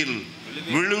கையில்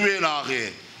விழுவேனாக,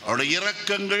 அவருடைய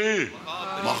இரக்கங்கள்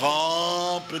மகா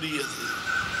பெரியது.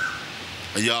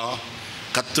 ஐயா,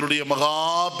 கர்த்தருடைய மகா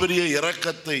பெரிய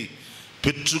இரக்கத்தை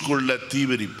பெற்றுக்கொள்ள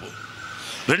தீவிரிப்போம்.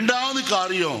 2வது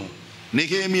காரியம்,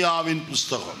 நெகேமியாவின்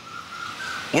புஸ்தகம்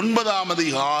 9ஆம்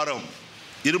அதிகாரம்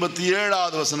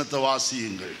 27வது வசனத்தை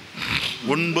வாசியுங்கள்.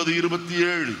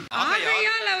 9:27.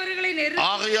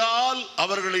 ஆகையால்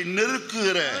அவர்களை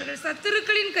நெருக்குகிற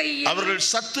அவர்கள்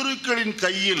சத்துருக்களின்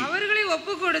கையில் அவர்களை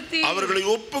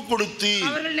ஒப்புக்கொடுத்தி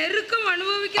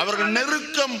அவர்கள்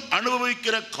நெருக்கம்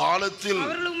அனுபவிக்கிற காலத்தில்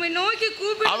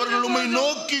அவர்கள் உம்மை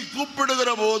நோக்கி கூப்பிடுகிற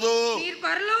போதோ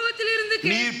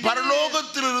நீர்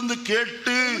பரலோகத்திலிருந்து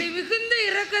கேட்டு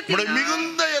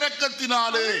மிகுந்த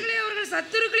இரக்கத்தினாலே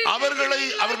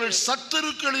அவர்கள்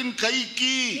சத்துருக்களின்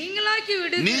கைக்கு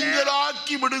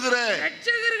நீங்களாக்கி விடுகிற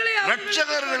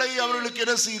இரட்சகர்களை அவர்களுக்கு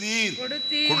என்ன செய்தீர்?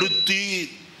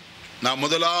 கொடுத்தீர். நாம்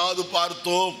முதலாவது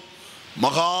பார்த்தோம்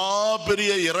மகா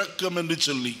பெரிய இரக்கம் என்று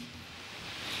சொல்லி.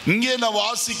 இங்கே நான்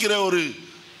வாசிக்கிற ஒரு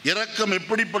இரக்கம்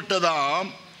எப்படிப்பட்டதாம்?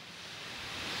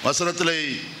 வசனத்தில்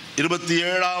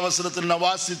 27ஆம் வசனத்தில் நான்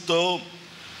வாசித்தோம்,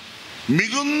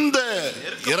 மிகுந்த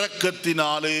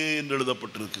இரக்கத்தினாலே என்று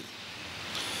எழுதப்பட்டிருக்கு.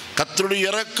 கர்த்தருடைய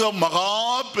இரக்கம் மகா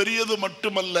பெரியது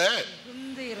மட்டுமல்ல,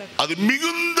 அது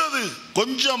மிகுந்தது,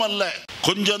 கொஞ்சம் அல்ல.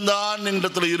 கொஞ்சம்தான்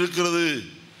இடத்துல இருக்கிறது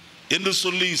என்று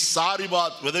சொல்லி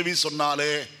சாரிபாத் விதவி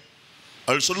சொன்னாலே,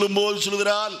 அவள் சொல்லும் போது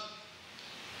சொல்கிறாள்,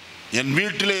 என்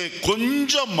வீட்டிலே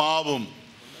கொஞ்சம் மாவும்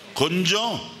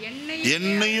கொஞ்சம்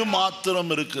எண்ணெயும்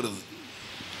மாத்திரம் இருக்கிறது,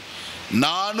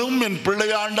 நானும் என்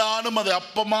பிள்ளையாண்டானும் அதை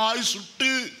அப்பமாய்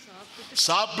சுட்டு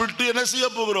சாப்பிட்டு என்ன செய்ய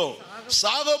போகிறோம்?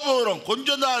 சாக போகிறோம்.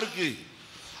 கொஞ்சம் தான் இருக்கு,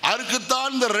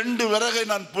 அதுக்குத்தான் இந்த 2 விறகை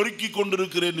நான் பொறுக்கி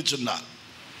கொண்டிருக்கிறேன்னு சொன்னார்.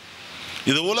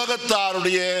 இது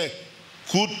உலகத்தாருடைய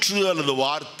கூற்று அல்லது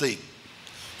வார்த்தை.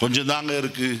 கொஞ்சம் தாங்க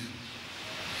இருக்கு,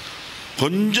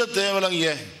 கொஞ்சம் தேவலைங்க.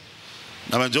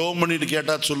 நம்ம ஜெபம் பண்ணிட்டு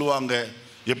கேட்டால் சொல்லுவாங்க,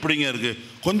 எப்படிங்க இருக்கு?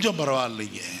 கொஞ்சம்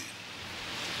பரவாயில்லைங்க.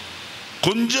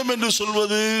 கொஞ்சம் என்று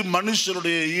சொல்வது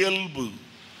மனுஷனுடைய இயல்பு.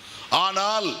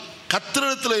 ஆனால்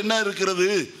கர்த்தரிடத்தில் என்ன இருக்கிறது?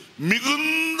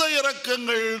 மிகுந்த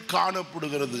இரக்கங்கள்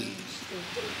காணப்படுகிறது,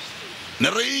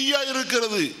 நிறைய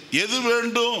இருக்கிறது. எது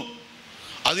வேண்டும்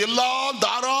அது எல்லாம்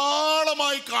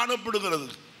தாராளமாய் காணப்படுகிறது.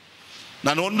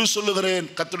 நான் ஒன்று சொல்லுகிறேன்,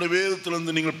 கர்த்தருடைய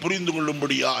வேதத்திலிருந்து நீங்கள் புரிந்து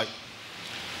கொள்ளும்படியாய்,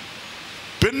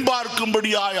 பெண்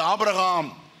பார்க்கும்படியாய் ஆபிரகாம்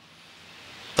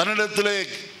தன்னிடத்திலே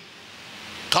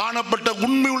காணப்பட்ட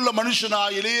உண்மையுள்ள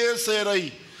மனுஷனாய் எலியேசரை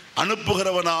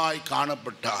அனுப்புகிறவனாய்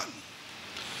காணப்பட்டான்.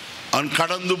 அவன்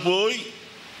கடந்து போய்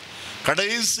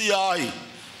கடைசியாய்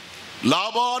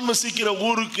லாபான் வசிக்கிற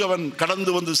ஊருக்கு அவன்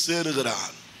கடந்து வந்து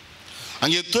சேருகிறான்.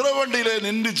 அங்கே துறவண்டியிலே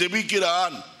நின்று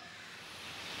ஜெபிக்கிறான்.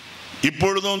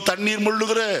 இப்பொழுதும் தண்ணீர்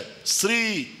முள்ளுகிற ஸ்ரீ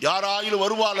யாராயிலும்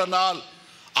வருவாளனால்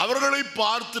அவர்களை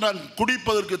பார்த்து நான்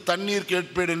குடிப்பதற்கு தண்ணீர்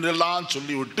கேட்பேன் என்றெல்லாம்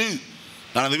சொல்லிவிட்டு,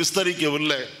 நான் அதை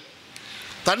விஸ்தரிக்கவில்லை,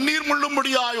 தண்ணீர்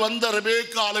முள்ளும்படியாய் வந்த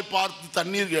ரெபேக்காளை பார்த்து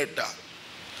தண்ணீர் கேட்டார்.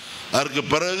 அதற்கு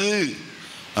பிறகு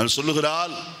அவன்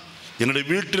சொல்லுகிறாள், என்னுடைய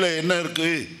வீட்டில் என்ன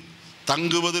இருக்கு?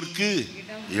 தங்குவதற்கு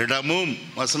இடமும்.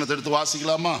 வசனத்தை எடுத்து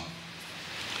வாசிக்கலாமா?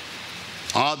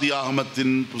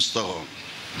 ஆதியாகமத்தின் புஸ்தகம்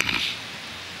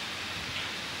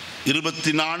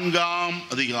 24ஆம்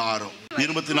அதிகாரம்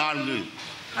 24.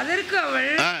 அதற்கு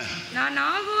அவள், நான்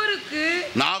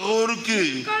நாகோருக்கு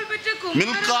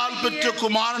மில்கால் பெற்ற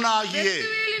குமாரனாகிய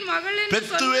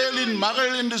பெத்துவேலின்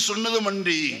மகள் என்று சொன்னதும்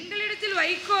அன்றி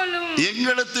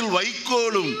எங்களிடத்தில்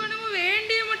வைக்கோலும்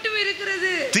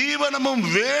தீவனமும்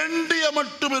வேண்டிய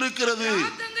மட்டும் இருக்கிறது,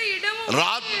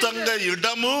 ராத்தங்க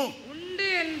இடமும் உண்டு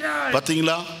என்றாள்.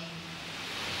 பாத்தீங்களா?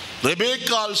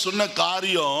 ரெபேக்காள் சொன்ன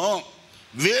காரியம்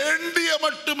வேண்டிய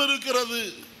மட்டும் இருக்கிறது.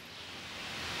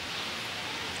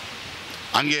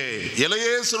 அங்கே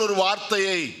எலியேசர் ஒரு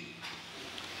வார்த்தையை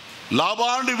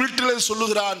லாபான் வீட்டிலே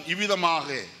சொல்லுகிறான் இவ்விதமாக.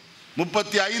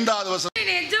 35வது வசனம்,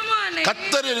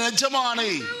 கர்த்தரின்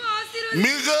எஜமானை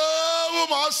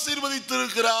மிகவும்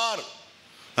ஆசீர்வதித்திருக்கிறார்,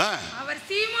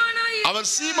 அவர்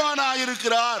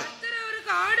சீமானாயிருக்கிறார்,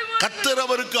 கர்த்தர்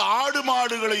அவருக்கு ஆடு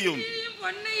மாடுகளையும்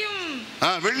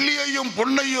வெள்ளியையும்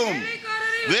பொன்னையும்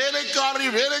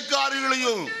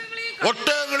வேலைக்காரிகளையும்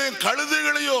ஒட்டகங்களையும்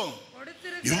கழுதைகளையும்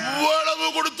இவ்வளவு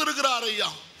கொடுத்திருக்கிறார் ஐயா.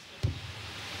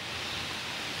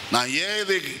 நான் ஏன்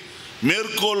இதை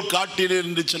மேற்கோள் காட்டினேன்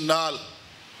என்று சொன்னால்,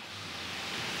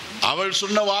 அவள்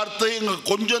சொன்ன வார்த்தை இங்க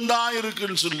கொஞ்சம் தான்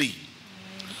இருக்குன்னு சொல்லி,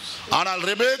 ஆனால்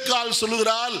ரெபேக்காள்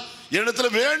சொல்லுகிறாள் இடத்துல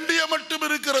வேண்டிய மட்டும்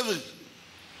இருக்கிறது.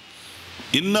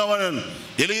 இன்னவன்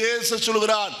எலியேசர்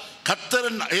சொல்லுகிறார் கர்த்தர்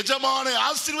எஜமானை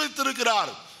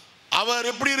ஆசீர்வதித்திருக்கிறார், அவர்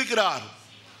எப்படி இருக்கிறார்?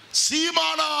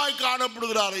 சீமானாய்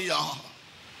காணப்படுகிறார் ஐயா.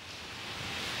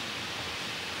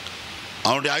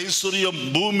 அவனுடைய ஐஸ்வர்யம்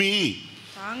பூமி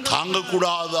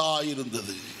தாங்கக்கூடாதா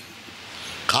இருந்தது.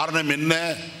 காரணம் என்ன?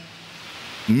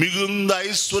 மிகுந்த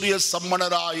ஐஸ்வர்ய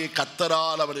சம்மனராய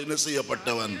கர்த்தரால் அவர் என்ன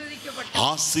செய்யப்பட்டவன்?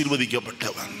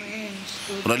 ஆசீர்வதிக்கப்பட்டவன்.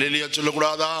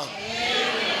 சொல்லக்கூடாதா?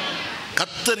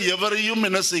 கர்த்தர் எவரையும்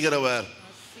என்ன செய்கிறவர்?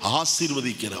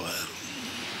 ஆசீர்வதிக்கிறவர்.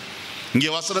 இங்கே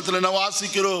வசனத்தில் என்ன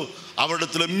வாசிக்கிறோம்?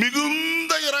 அவரிடத்தில்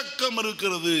மிகுந்த இரக்கம்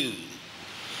இருக்கிறது.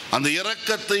 அந்த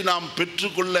இரக்கத்தை நாம்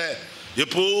பெற்றுக்கொள்ள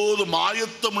எப்போதும்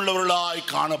ஆயத்தம் உள்ளவர்களாய்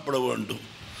காணப்பட வேண்டும்.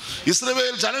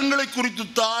 இஸ்ரவேல் ஜனங்களை குறித்து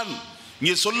தான்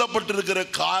இங்கே சொல்லப்பட்டிருக்கிற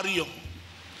காரியம்.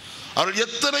 அவர்கள்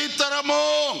எத்தனை தரமோ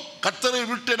கர்த்தரை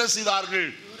விட்டு என்ன செய்தார்கள்?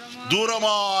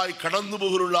 தூரமாய் கடந்து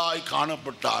போகிறவர்களாய்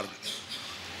காணப்பட்டார்கள்.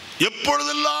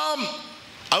 எப்பொழுதெல்லாம்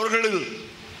அவர்கள்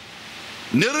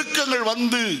நெருக்கங்கள்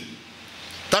வந்து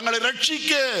தங்களை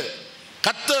ரட்சிக்க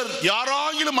கர்த்தர்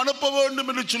யாராயிலும் அனுப்ப வேண்டும்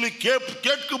என்று சொல்லி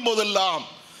கேட்கும் போதெல்லாம்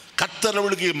கர்த்தர்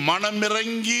அவர்களுக்கு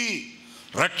மனமிறங்கி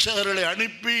ரட்சகர்களை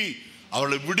அனுப்பி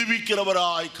அவளை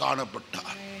விடுவிக்கிறவராய்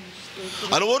காணப்பட்டார்.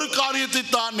 அது ஒரு காரியத்தை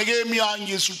தான் நெகேமியா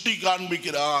இங்கே சுட்டி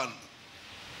காண்பிக்கிறான்.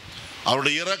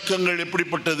 அவருடைய இரக்கங்கள்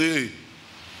எப்படிப்பட்டது?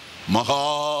 மகா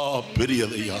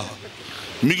பெரியதையா,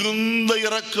 மிகுந்த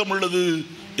இரக்கம் உள்ளது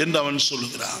என்று அவன்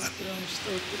சொல்லுகிறான்.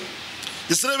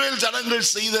 இஸ்ரவேல்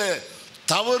ஜனங்கள் செய்த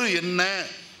தவறு என்ன?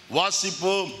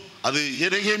 வாசிப்போம். அது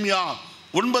நெகேமியா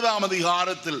 9ஆம்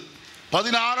அதிகாரத்தில்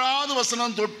 16வது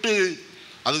வசனம் தொட்டு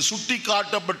அது சுட்டி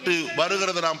காட்டப்பட்டு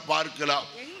வருகிறத நாம் பார்க்கலாம்.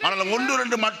 ஆனால்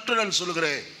 1-2 மட்டும் நான்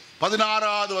சொல்லுகிறேன்.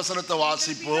 16வது வசனத்தை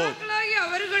வாசிப்போம்.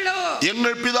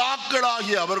 எங்கள்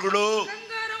பிதாக்களாகிய அவர்களோ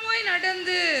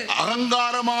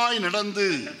அகங்காரமாய் நடந்து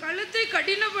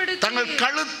தங்கள்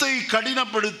கழுத்தை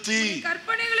கடினப்படுத்தி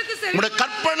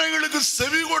கற்பனைகளுக்கு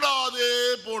செவிகொடாதே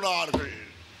போனார்கள்.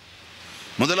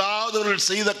 முதலாவது அவர்கள்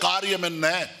செய்த காரியம் என்ன?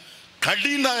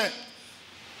 கடின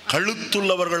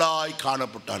கழுத்துள்ளவர்களாய்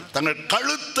காணப்பட்டார்கள். தங்கள்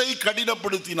கழுத்தை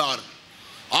கடினப்படுத்தினார்.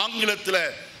 ஆங்கிலத்தில்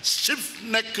ஸ்டிஃப்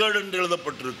நெக்கட் என்று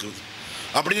எழுதப்பட்டிருக்கிறது.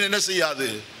 அப்படின்னு என்ன செய்யாது?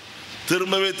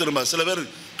 திரும்ப சில பேர்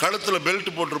கழுத்தில்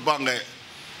பெல்ட் போட்டிருப்பாங்க,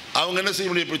 அவங்க என்ன செய்ய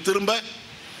முடியும்? இப்படி திரும்ப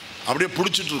அப்படியே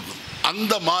பிடிச்சிட்டு இருக்கும்.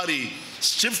 அந்த மாதிரி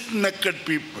ஸ்டிஃப் நெக்கட்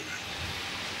பீப்புள்.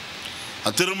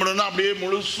 திரும்பணும்னா அப்படியே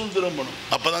முழுசும் திரும்பணும்,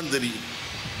 அப்பதான் தெரியும்.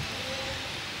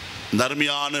 இந்த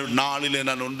அருமையான நாளிலே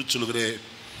நான் ஒன்று சொல்கிறேன்.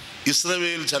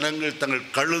 இஸ்ரவேல் ஜனங்கள் தங்கள்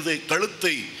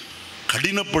கழுத்தை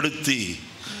கடினப்படுத்தி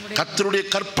கர்த்தருடைய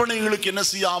கற்பனைகளுக்கு என்ன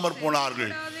செய்யாமல்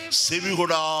போனார்கள்?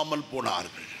 செவிகொடாமல்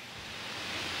போனார்கள்.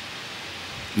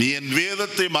 நீ என்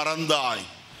வேதத்தை மறந்தாய்,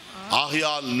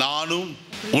 ஆகையால் நானும்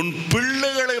உன்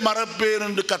பிள்ளைகளை மறப்பேன்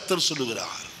என்று கர்த்தர்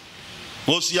சொல்லுகிறார்.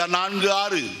 ஓசியா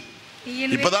 4:6.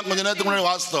 இப்பதான் கொஞ்ச நேரத்துக்கு முன்னாடி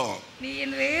வாசித்தோம்.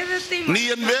 நீ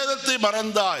என் வேதத்தை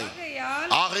மறந்தாய்,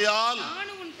 ஆகையால்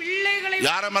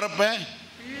யாரை மறப்பேன்?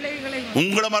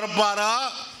 உங்களை மறப்பாரா?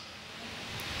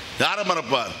 யாரை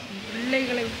மறப்பார்?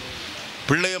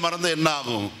 பிள்ளைய மறந்த என்ன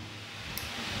ஆகும்?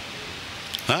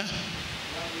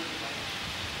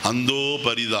 அந்தோ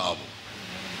பரிதாபம்.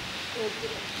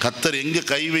 கர்த்தர் எங்க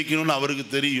கை வைக்கணும்னு அவருக்கு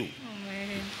தெரியும்.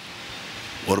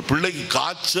 ஒரு பிள்ளைக்கு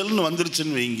காய்ச்சல்னு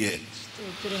வந்துருச்சுன்னு வைங்க,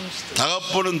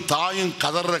 தகப்பனும் தாயும்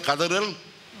கதற கதறல்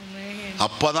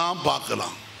அப்பதான்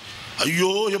பார்க்கலாம்.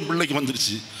 ஐயோ என் பிள்ளைக்கு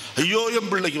வந்துருச்சு, ஐயோ என்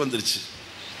பிள்ளைக்கு வந்துருச்சு.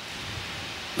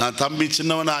 நான் தம்பி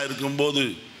சின்னவனாக இருக்கும்போது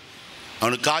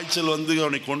அவனுக்கு காய்ச்சல் வந்து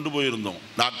அவனை கொண்டு போயிருந்தோம்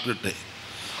டாக்டர்கிட்ட.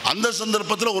 அந்த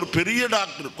சந்தர்ப்பத்தில் ஒரு பெரிய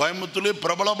டாக்டர், கோயம்புத்தூர்லேயே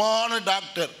பிரபலமான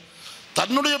டாக்டர்,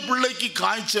 தன்னுடைய பிள்ளைக்கு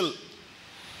காய்ச்சல்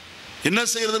என்ன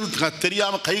செய்யறதுன்னு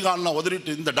தெரியாமல் கை காலெலாம்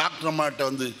உதறிட்டு இந்த டாக்டர் அம்மாட்ட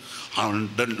வந்து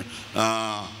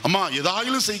அம்மா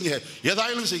எதாயிலும்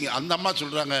செய்யுங்க. அந்த அம்மா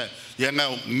சொல்கிறாங்க, ஏங்க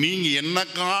நீங்கள் என்ன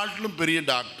காட்டிலும் பெரிய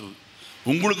டாக்டர்,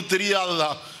 உங்களுக்கு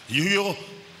தெரியாததா? ஐயோ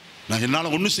நான்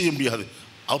என்னால் ஒன்றும் செய்ய முடியாது.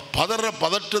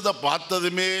 பதற்றத்தை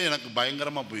பார்த்ததுமே எனக்கு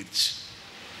பயங்கரமாக போயிடுச்சு.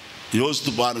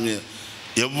 யோசித்து பாருங்க,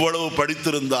 எவ்வளவு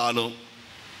படித்திருந்தாலும்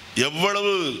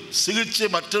எவ்வளவு சிகிச்சை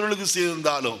மற்றவர்களுக்கு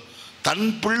செய்திருந்தாலும் தன்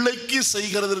பிள்ளைக்கு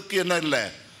செய்கிறதற்கு என்ன இல்லை,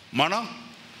 மனம்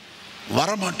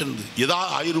வரமாட்டேங்குது. ஏதா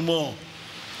ஆயிருமோ,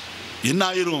 என்ன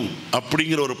ஆயிரும்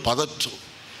அப்படிங்கிற ஒரு பதற்றம்.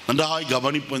 நன்றாய்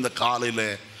கவனிப்போம். இந்த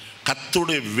காலையில்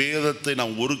கர்த்தருடைய வேதத்தை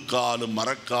நாம் ஒரு காலம்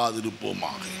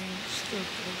மறக்காதிருப்போமாக.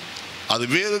 அது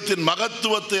வேதத்தின்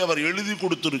மகத்துவத்தை அவர் எழுதி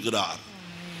கொடுத்திருக்கிறார்.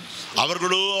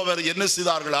 அவர்களோ அவர் என்ன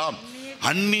செய்தார்களாம்?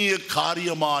 அந்நிய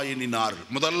காரியமாய் எண்ணினார்கள்.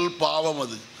 முதல் பாவம்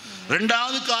அது.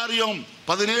 இரண்டாவது காரியம்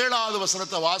 17வது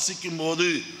வசனத்தை வாசிக்கும் போது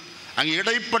அங்கே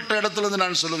இடைப்பட்ட இடத்துல இருந்து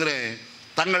நான் சொல்லுகிறேன்,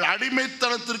 தங்கள்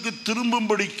அடிமைத்தனத்திற்கு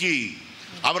திரும்பும்படிக்கு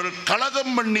அவர்கள்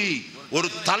கலகம் பண்ணி ஒரு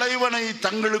தலைவனை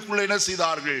தங்களுக்குள்ள என்ன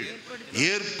செய்தார்கள்?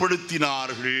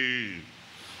 ஏற்படுத்தினார்கள்.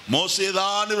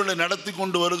 மோசேதான் இவர்களை நடத்தி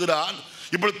கொண்டு வருகிறான்.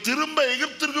 இப்ப திரும்ப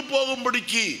எகிப்திற்கு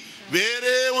போகும்படிக்கு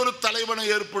வேறே ஒரு தலைவனை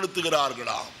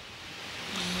ஏற்படுத்துகிறார்களாம்.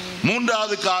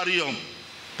 மூன்றாவது காரியம்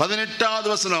 18வது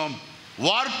வசனம்,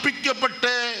 வார்ப்பிக்கப்பட்ட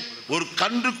ஒரு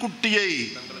கன்றுக்குட்டியை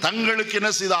தங்களுக்கு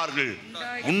என்ன செய்தார்கள்?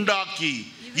 உண்டாக்கி,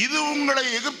 இது உங்களை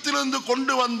எகிப்திலிருந்து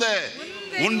கொண்டு வந்த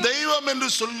உன் தெய்வம் என்று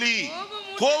சொல்லி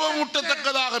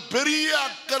கோபமூட்டத்தக்கதாக பெரிய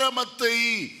அக்கிரமத்தை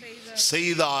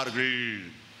செய்தார்கள்.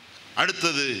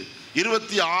 அடுத்தது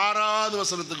 26வது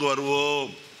வசனத்துக்கு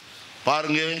வருவோம்.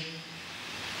 பாருங்க.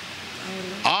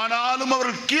 ஆனாலும்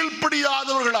அவர்கள்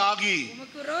கீழ்ப்படியாதவர்கள் ஆகி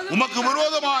உமக்கு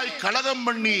விரோதமாய் கலகம்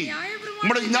பண்ணி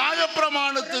உம்முடைய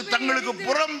நியாயப்பிரமாணத்தை தங்களுக்கு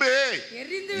புறம்பே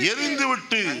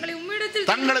எரிந்துவிட்டு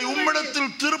தங்களை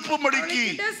உம்மிடத்தில் திருப்பும்படிக்கு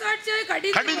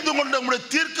கடிந்து கொண்ட உம்முடைய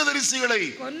தீர்க்கதரிசிகளை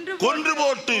கொன்று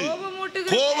போட்டு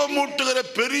கோபமூட்டுகிற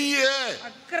பெரிய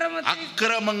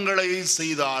அக்கிரமங்களை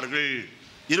செய்தார்கள்.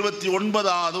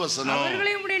 29வது வசனம்,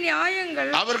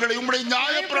 அவர்களை உம்முடைய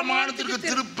நியாயப்பிரமாணத்திற்கு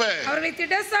திருப்ப அவர்களை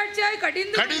திடசாட்சியாய்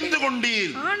கடிந்து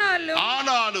கொண்டீர்.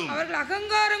 ஆனாலும் அவர்கள்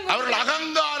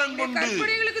அகங்காரம் கொண்டு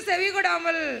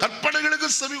கற்பனைகளுக்கு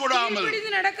செவி கொடாமல்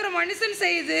நடக்கிற மனுஷன்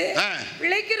செய்து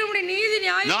பிழைக்கிற உம்முடைய நீதி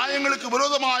நியாயங்களுக்கு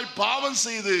விரோதமாய் பாவம்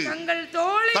செய்து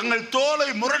தங்கள் தோலை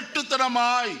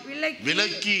முரட்டுத்தனமாய்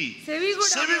விலக்கி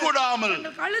செவி கொடாமல்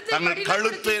தங்கள்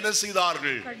கழுத்தை என்ன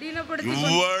செய்தார்கள்?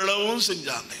 இவ்வளவும்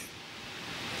செஞ்சாங்க.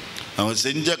 அவங்க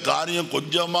செஞ்ச காரியம்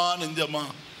கொஞ்சமா நெஞ்சமா?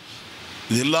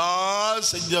 இதெல்லாம்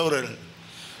செஞ்சவர்கள்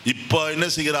இப்ப என்ன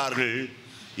செய்கிறார்கள்?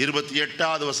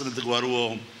 28வது வசனத்துக்கு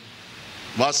வருவோம்,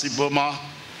 வாசிப்போமா?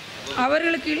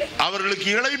 அவர்களுக்கு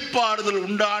இளைப்பாறுதல்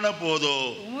உண்டான போதோ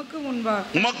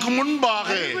உமக்கு முன்பாக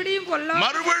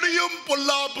மறுபடியும்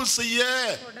பொல்லாப்பு செய்ய.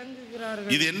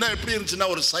 இது என்ன எப்படி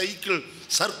இருந்துச்சுன்னா, ஒரு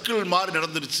சர்க்கிள் மாதிரி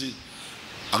நடந்துருச்சு.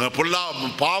 அங்க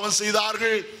பாவம்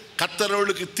செய்தார்கள். கர்த்தர்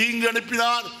அவர்களுக்கு தீங்கு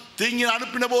அனுப்பினார். தீங்கு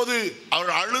அனுப்பின போது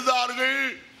அவர்கள் அழுதார்கள்,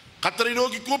 கர்த்தரை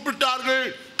நோக்கி கூப்பிட்டார்கள்.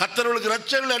 கர்த்தர் அவர்களுக்கு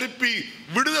இரட்சகரை அனுப்பி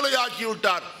விடுதலையாக்கி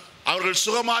விட்டார். அவர்கள்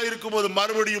சுகமாயிருக்கும் போது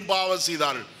மறுபடியும் பாவம்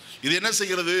செய்தார்கள். இது என்ன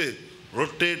செய்கிறது?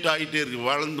 ரொட்டேட் ஆகிட்டே இருக்கு,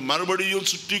 வளர்ந்து மறுபடியும்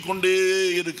சுற்றி கொண்டே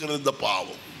இருக்கிறது இந்த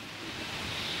பாவம்.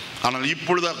 ஆனால்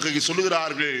இப்பொழுது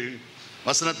சொல்லுகிறார்கள்,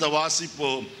 வசனத்தை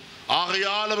வாசிப்போம்.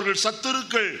 ஆகையால் அவர்கள்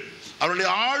சத்துருக்கள் அவர்களை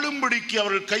ஆளும்படிக்கு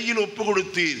அவர்கள் கையில் ஒப்பு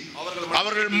கொடுத்தீர்.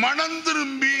 அவர்கள் மனம்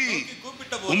திரும்பி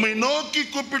உம்மை நோக்கி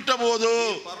கூப்பிட்ட போதோ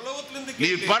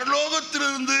நீர்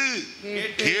பரலோகத்திலிருந்து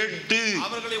கேட்டு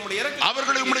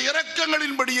அவர்களை உம்முடைய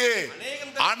இரக்கங்களின்படியே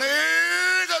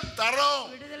அநேக தரம்,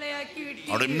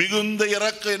 அவருடைய மிகுந்த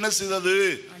இரக்கம் என்ன செய்தது?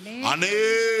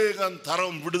 அநேக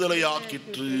தரம்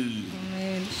விடுதலையாக்கிற்று.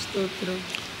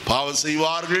 பாவம்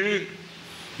செய்வார்கள்,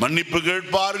 மன்னிப்பு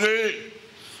கேட்பார்கள்.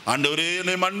 ஆண்டவரே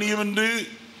என்னை மன்னியும் என்று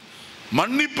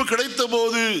மன்னிப்பு கிடைத்த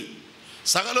போது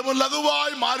சகலமும்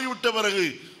லகுவாய் மாறிவிட்ட பிறகு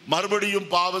மறுபடியும்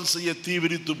பாவம் செய்ய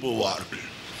தீவிரித்து போவார்கள்.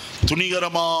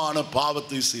 துணிகரமான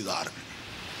பாவத்தை செய்தார்கள்.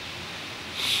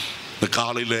 இந்த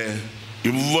காலையில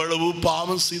இவ்வளவு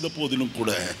பாவம் செய்த போதிலும்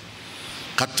கூட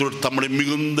கர்த்தர் தம்முடைய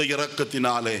மிகுந்த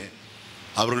இரக்கத்தினாலே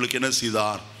அவர்களுக்கு என்ன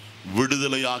செய்தார்?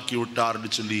 விடுதலையாக்கி விட்டார்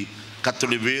என்று சொல்லி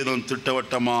கர்த்தருடைய வேதம்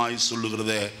திட்டவட்டமாய்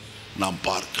சொல்லுகிறத நாம்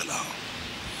பார்க்கலாம்.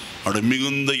 அவருடைய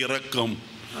மிகுந்த இரக்கம்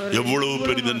எவ்வளவு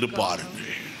பெரிதென்று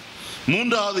பாருங்கள்.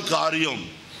 மூன்றாவது காரியம்,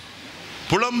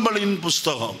 புலம்பலின்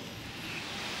புஸ்தகம்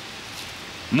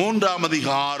 3ஆம்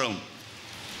அதிகாரம்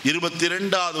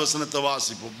 22வது வசனத்தை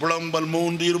வாசிப்போம். புலம்பல்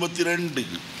 3:22.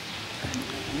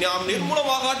 நாம்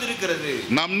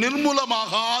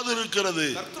நிர்மூலமாகாதிருக்கிறது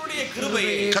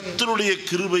கர்த்தருடைய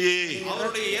கிருபையே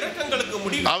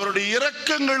அவருடைய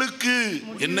இரக்கங்களுக்கு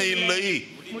என்ன இல்லை?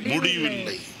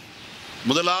 முடிவில்லை.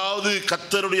 முதலாவது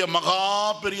கர்த்தருடைய மகா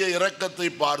பெரிய இரக்கத்தை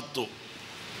பார்த்தோம்.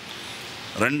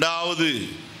 இரண்டாவது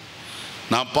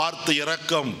நாம் பார்த்த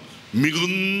இரக்கம்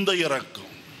மிகுந்த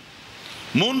இரக்கம்.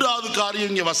 மூன்றாவது காரியம்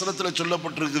இங்கே வசனத்தில்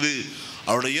சொல்லப்பட்டிருக்குது,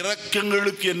 அவருடைய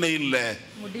இரக்கங்களுக்கு என்ன இல்லை?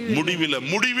 முடிவில்லை.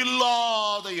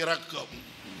 முடிவில்லாத இரக்கம்.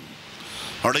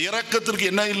 அவருடைய இரக்கத்திற்கு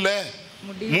என்ன இல்லை?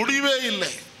 முடிவே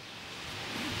இல்லை.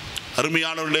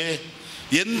 அருமையானவர்களே,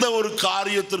 எந்த ஒரு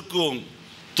காரியத்திற்கும்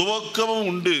துவக்கமும்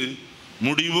உண்டு,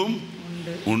 முடிவும்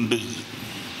உண்டு.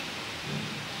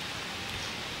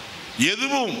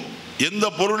 எதுவும் எந்த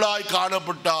பொருளாய்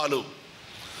காணப்பட்டாலும்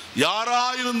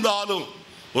யாராயிருந்தாலும்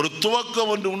ஒரு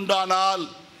துவக்கம் ஒன்று உண்டானால்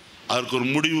அதற்கு ஒரு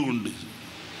முடிவு உண்டு.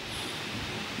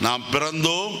 நாம்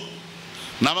பிறந்தோம்,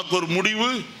 நமக்கு ஒரு முடிவு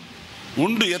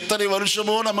உண்டு. எத்தனை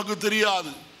வருஷமோ நமக்கு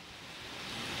தெரியாது,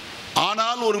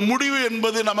 ஆனால் ஒரு முடிவு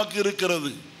என்பது நமக்கு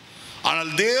இருக்கிறது.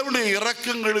 ஆனால் தேவனுடைய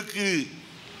இரக்கங்களுக்கு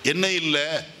என்ன இல்லை?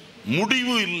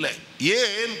 முடிவு இல்லை.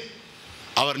 ஏன்?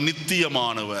 அவர்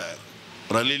நித்தியமானவர்.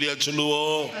 அல்லேலூயா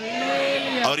சொல்லுவோம்.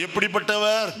 அவர்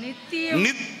எப்படிப்பட்டவர்?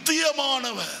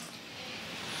 நித்தியமானவர்.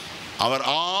 அவர்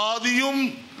ஆதியும்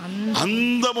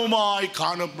அந்தமுமாய்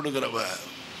காணப்படுகிறவர்.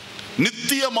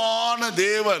 நித்தியமான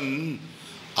தேவன்.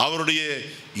 அவருடைய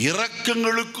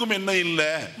இரக்கங்களுக்கும் என்ன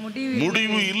இல்லை?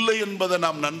 முடிவு இல்லை என்பதை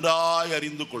நாம் நன்றாய்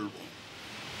அறிந்து கொள்வோம்.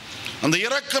 அந்த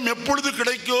இரக்கம் எப்பொழுது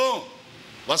கிடைக்கும்?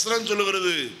 வசனம்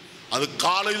சொல்லுகிறது, அது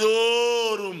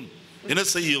காலைதோறும் என்ன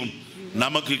செய்யும்?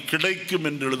 நமக்கு கிடைக்கும்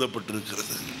என்று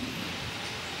எழுதப்பட்டிருக்கிறது.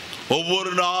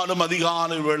 ஒவ்வொரு நாளும்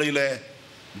அதிகாலை வேளையில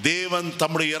தேவன்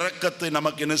தம்முடைய இரக்கத்தை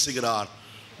நமக்கு என்ன செய்கிறார்?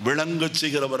 விளங்க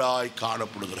செய்கிறவராய்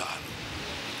காணப்படுகிறார்.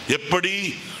 எப்படி?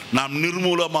 நாம்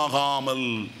நிர்மூலமாகாமல்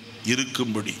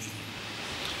இருக்கும்படி.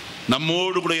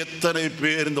 நம்மோடு கூட எத்தனை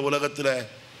பேர் இந்த உலகத்தில்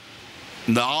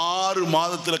இந்த 6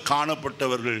 மாதத்தில்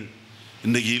காணப்பட்டவர்கள்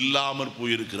இன்றைக்கு இல்லாமல்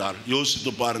போயிருக்கிறார்.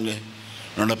 யோசித்து பாருங்க.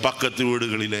 நம்முடைய பக்கத்து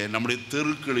வீடுகளில், நம்முடைய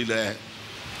தெருக்களில்,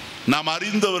 நாம்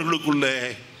அறிந்தவர்களுக்குள்ளே,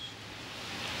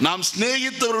 நாம்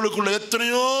சிநேகித்தவர்களுக்குள்ள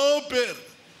எத்தனையோ பேர்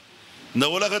இந்த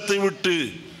உலகத்தை விட்டு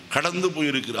கடந்து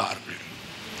போயிருக்கிறார்கள்.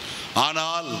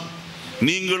 ஆனால்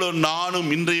நீங்களும் நானும்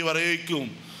இன்றைய வரைக்கும்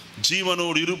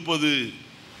ஜீவனோடு இருப்பது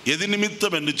எது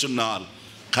நிமித்தம் என்று சொன்னால்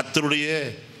கர்த்தருடைய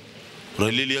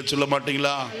அல்லேலூயா சொல்ல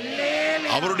மாட்டீங்களா?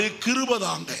 அவருடைய கிருபை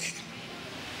தாங்க.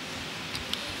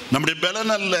 நம்முடைய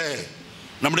பலன் அல்ல,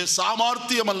 நம்முடைய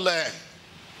சாமர்த்தியம் அல்ல,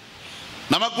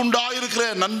 நமக்குண்டாயிருக்கிற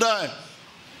நன்ற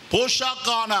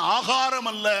போஷாக்கான ஆகாரம்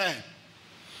அல்ல,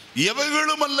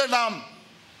 எவைகளும் அல்ல. நாம்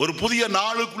ஒரு புதிய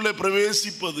நாளுக்குள்ளே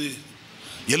பிரவேசிப்பது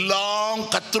எல்லாம்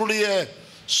கர்த்தருடைய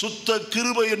சுத்த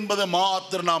கிருபை என்பதை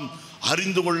மாத்திரம் நாம்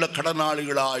அறிந்து கொள்ள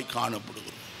கடனாளிகளாய் காணப்படுகிறோம்.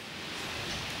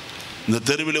 இந்த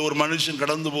தெருவில் ஒரு மனுஷன்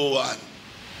கடந்து போவான்.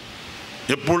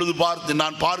 எப்பொழுது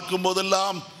நான் பார்க்கும்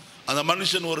போதெல்லாம் அந்த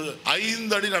மனுஷன் ஒரு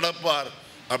 5 அடி நடப்பார்,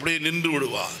 அப்படியே நின்று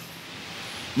விடுவார்.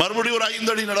 மறுபடியும் ஒரு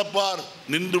 5 அடி நடப்பார்,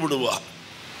 நின்று விடுவார்.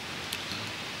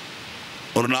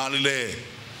 ஒரு நாளிலே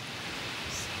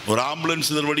ஒரு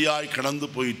ஆம்புலன்ஸ் இதன் வழியாய் கடந்து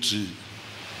போயிற்று.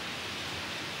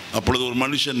 அப்பொழுது ஒரு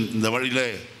மனுஷன் இந்த வழியில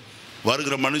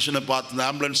வருகிற மனுஷனை பார்த்து, இந்த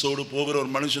ஆம்புலன்ஸோடு போகிற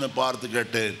ஒரு மனுஷனை பார்த்து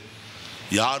கேட்டேன்,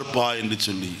 யார்ப்பா என்று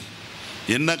சொல்லி.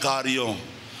 என்ன காரியம்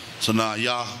சொன்னா,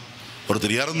 ஐயா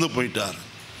ஒருத்தர் இறந்து போயிட்டார்.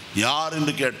 யார்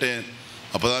என்று கேட்டேன்.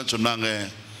 அப்போதான் சொன்னாங்க,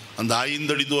 அந்த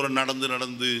 5 அடி தூரம் நடந்து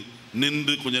நடந்து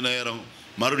நின்று கொஞ்ச நேரம்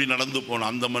மறுபடியும் நடந்து போன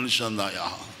அந்த மனுஷன் தான். ஐயா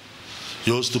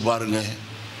யோசித்து பாருங்க,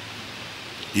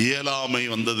 இயலாமை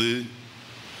வந்தது,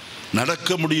 நடக்க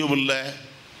முடியவில்லை.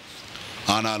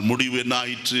 ஆனால் முடிவு என்ன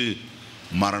ஆயிற்று?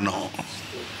 மரணம்.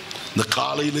 இந்த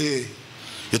காலையிலே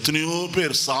எத்தனையோ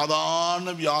பேர் சாதாரண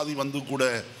வியாதி வந்து கூட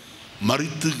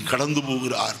மரித்து கடந்து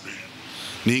போகிறார்கள்.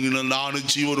 நீங்கள் நானும்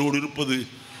ஜீவனோடு இருப்பது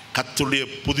கர்த்தருடைய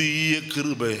புதிய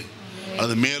கிருபை,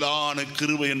 அது மேலான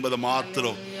கிருபை என்பதை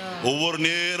மாத்திரம் ஒவ்வொரு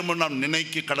நேரமும் நாம்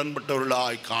நினைக்க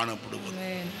கடன்பட்டவர்களாய் காணப்படுவது.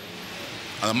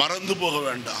 அதை மறந்து போக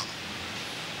வேண்டாம்.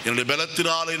 என்னுடைய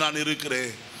பலத்தினாலே நான்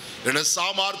இருக்கிறேன், என்னுடைய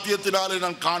சாமர்த்தியத்தினாலே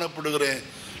நான் காணப்படுகிறேன்,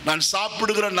 நான்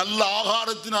சாப்பிடுகிற நல்ல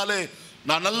ஆகாரத்தினாலே,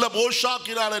 நான் நல்ல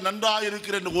போஷாக்கினாலே நன்றாக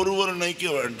இருக்கிறேன் என்று ஒருவர் நினைக்க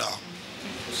வேண்டாம்.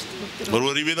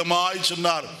 ஒருவர் விதமாய்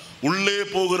சொன்னார், உள்ளே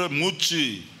போகிற மூச்சு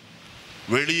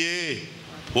வெளியே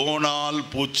போனால்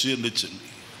போச்சு என்று சொல்லி,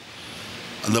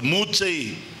 அந்த மூச்சை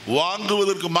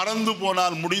வாங்குவதற்கு மறந்து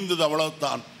போனால் முடிந்தது,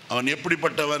 அவ்வளவுதான். அவன்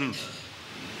எப்படிப்பட்டவன்?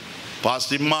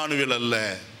 பாஸ்டர்.இம்மானுவேல் அல்ல,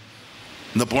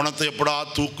 இந்த பணத்தை எப்படா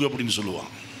தூக்கு அப்படின்னு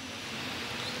சொல்லுவான்.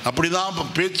 அப்படிதான்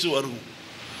பேச்சு வரும்.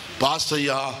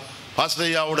 பாஸ்டர்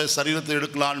ஐயாவோட சரீரத்தை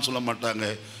எடுக்கலான்னு சொல்ல மாட்டாங்க.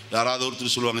 யாராவது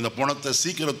ஒருத்தர் சொல்லுவாங்க, இந்த பணத்தை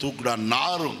சீக்கிரம் தூக்குடா,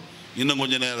 நாரும் இன்னும்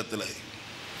கொஞ்ச நேரத்தில்.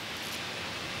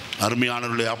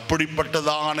 அருமையானவர்களே,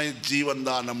 அப்படிப்பட்டதான ஜீவன்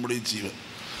தான் நம்முடைய ஜீவன்.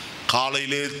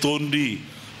 காலையிலே தோன்றி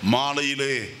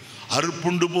மாலையிலே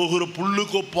அறுப்புண்டு போகிற புல்லு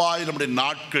கொப்பாய் நம்முடைய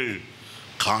நாட்கள்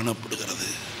காணப்படுகிறது.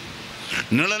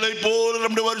 நிழலை போல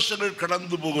நம்முடைய வருஷங்கள்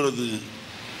கடந்து போகிறது.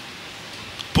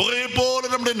 புகையை போல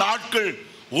நம்முடைய நாட்கள்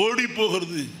ஓடி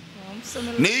போகிறது.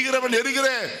 நெய்கிறவன் எரிகிற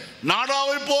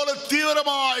நாடாவை போல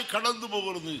தீவிரமாய் கடந்து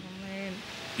போகிறது.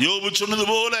 யோபு சொன்னது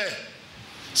போல,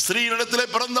 ஸ்திரீயிடத்திலே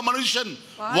பிறந்த மனுஷன்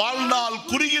வாழ்நாள்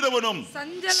குறுகினவனும்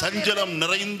சஞ்சலம்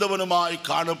நிறைந்தவனுமாய்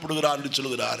காணப்படுகிறான் என்று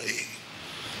சொல்கிறாரே.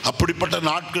 அப்படிப்பட்ட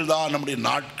நாட்கள் தான் நம்முடைய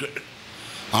நாட்கள்.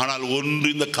 ஆனால் ஒன்று,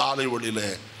 இந்த காலை வழியில்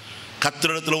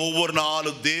கர்த்தரிடத்தில் ஒவ்வொரு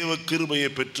நாளும் தேவ கிருபையை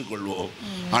பெற்றுக்கொள்வோம்.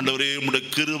 ஆண்டவரே, உம்முடைய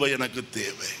கிருபை எனக்கு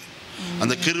தேவை.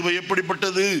 அந்த கிருபை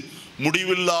எப்படிப்பட்டது?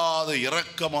 முடிவில்லாத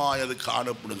இரக்கமாய் அது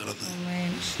காணப்படுகிறது.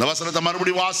 இந்த வசனத்தை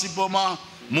மறுபடியும் வாசிப்போமா?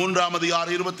 3ஆம்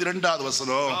அதிகாரம் 22வது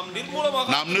வசனம்.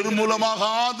 நாம்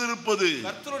நிர்மூலமாகாதிருப்பது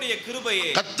கர்த்தருடைய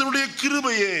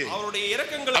கிருபையே, அவருடைய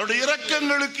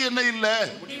இரக்கங்களுக்கு என்ன இல்லை?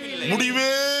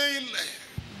 முடிவே இல்லை.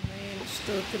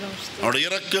 அவருடைய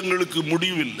இரக்கங்களுக்கு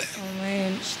முடிவில்லை.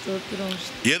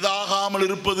 எதாகாமல்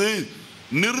இருப்பது?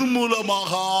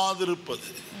 நிர்மூலமாகாதிருப்பது.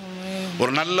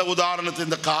 ஒரு நல்ல உதாரணத்தை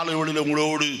இந்த காலை வேளையில்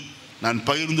உங்களோடு நான்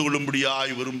பகிர்ந்து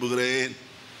கொள்ளும்படியாய் விரும்புகிறேன்.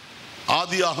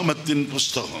 ஆதியாகமத்தின்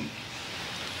புஸ்தகம்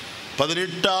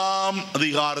 18ஆம்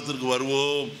அதிகாரத்திற்கு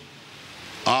வருவோம்.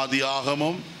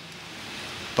 ஆதியாகமம்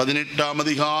 18ஆம்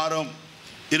அதிகாரம்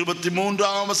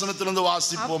 23ஆம் வசனத்திலிருந்து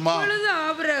வாசிப்போமா?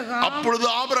 அப்பொழுது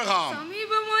ஆபிரகாம்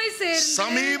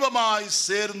சமீபமாய்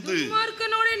சேர்ந்து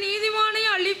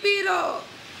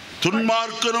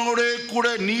துன்மார்க்கனோட கூட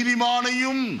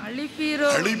நீதிமானையும்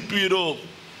அழிப்பீரோ.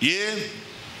 ஏன்?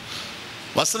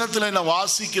 வசனத்தில் என்ன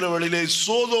வாசிக்கிற வழியிலே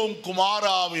சோதோம்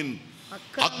குமாராவின்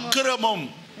அக்கிரமம்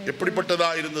எப்படிப்பட்டதா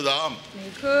இருந்ததாம்?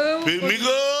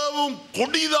 மிகவும்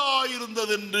கொடிதா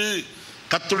இருந்தது என்று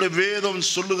கர்த்தருடைய வேதம்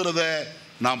சொல்லுகிறத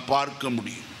நாம் பார்க்க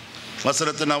முடியும்.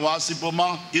 வசனத்தை நான் வாசிப்போமா?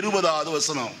 20வது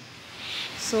வசனம்.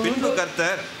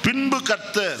 பின்பு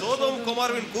கர்த்தர் சோதோம்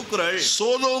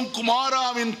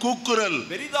குமாராவின் கூக்குரல்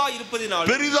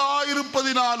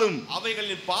பெரிதாயிருப்பதினாலும்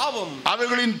அவைகளின்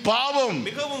பாவம்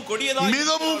மிகவும்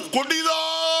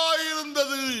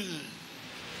கொடிதாயிருந்தது.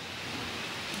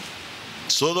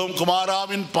 சோதோம்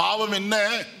குமாராவின் பாவம் என்ன?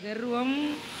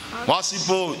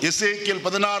 வாசிப்போம். எசேக்கியேல்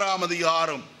 16ஆம்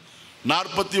அதிகாரம்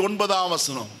 49ஆம்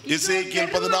வசனம்.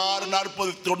 எசேக்கியேல்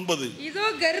 16:49.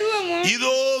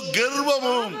 இதோ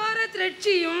கர்வமும்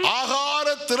ஆகார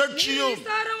திரட்சியும்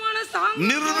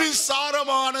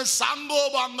நிர்விசாரமான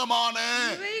சாங்கோபாங்கமான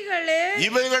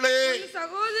இவைகளே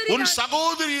உன்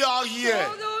சகோதரியாகிய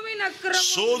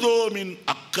சோதோமின்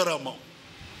அக்கிரமம்.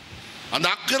 அந்த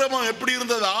அக்கிரமம் எப்படி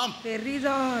இருந்ததாம்?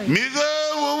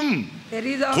 மிகவும்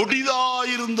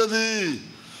கொடிதாயிருந்தது.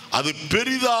 அது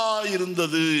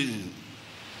பெரிதாயிருந்தது.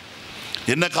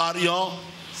 என்ன காரியம்?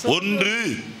 ஒன்று,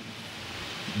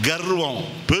 கர்வம்,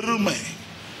 பெருமை.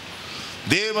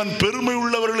 தேவன் பெருமை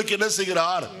உள்ளவர்களுக்கு என்ன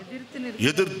செய்கிறார்?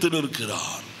 எதிர்த்து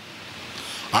நிற்கிறார்.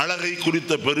 அழகை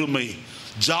குறித்த பெருமை,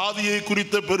 ஜாதியை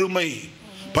குறித்த பெருமை,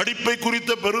 படிப்பை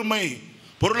குறித்த பெருமை,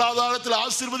 பொருளாதாரத்தில்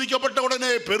ஆசீர்வதிக்கப்பட்ட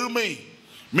உடனே பெருமை,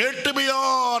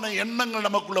 மேட்டுமையான எண்ணங்கள்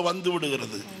நமக்குள்ள வந்து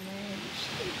விடுகிறது.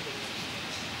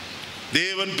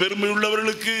 தேவன் பெருமை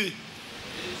உள்ளவர்களுக்கு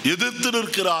எதிர்த்து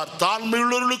நிற்கிறார். தாழ்மை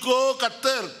உள்ளவர்களுக்கோ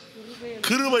கர்த்தர்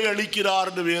கிருபை அளிக்கிறார்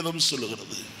என்று வேதம்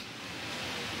சொல்லுகிறது.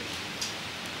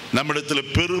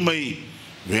 நம்மிடத்தில் பெருமை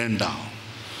வேண்டாம்.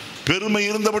 பெருமை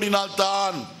இருந்தபடினால்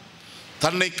தான்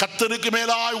தன்னை கர்த்தருக்கு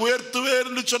மேலாய் உயர்த்துவேன்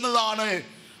என்று சொன்னதான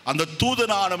அந்த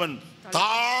தூதனானவன்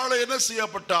தாழ என்ன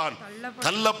செய்யப்பட்டான்?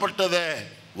 தள்ளப்பட்டதை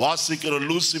வாசிக்கிறோம்.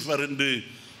 லூசிபர் என்று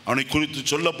அவனை குறித்து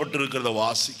சொல்லப்பட்டிருக்கிறத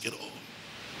வாசிக்கிறோம்.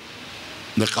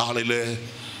 இந்த காலையில்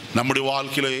நம்முடைய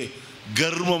வாழ்க்கையிலே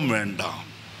கர்வம் வேண்டாம்.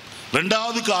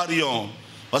 இரண்டாவது காரியம்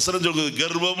வசனம் சொல்கிறது,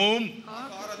 கர்வமும்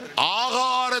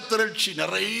ஆகார திரட்சி.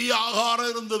 நிறைய ஆகாரம்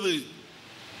இருந்தது,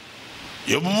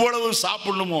 எவ்வளவு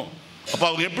சாப்பிடணுமோ. அப்ப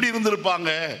அவங்க எப்படி இருந்திருப்பாங்க?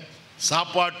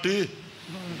 சாப்பாட்டு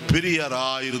பிரியரா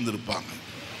இருந்திருப்பாங்க.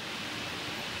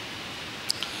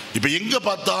 இப்ப எங்க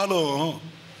பார்த்தாலும்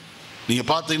நீங்க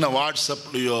பார்த்தீங்கன்னா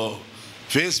வாட்ஸ்அப்லயோ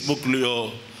ஃபேஸ்புக்லயோ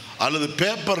அல்லது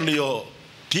பேப்பர்லயோ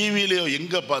டிவிலையோ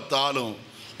எங்க பார்த்தாலும்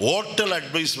ஹோட்டல்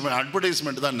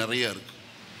அட்வர்டைஸ்மெண்ட் தான் நிறைய இருக்கு.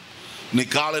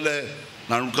 இன்னைக்கு காலையில்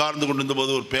நான் உட்கார்ந்து கொண்டு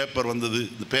இருந்தபோது ஒரு பேப்பர் வந்தது.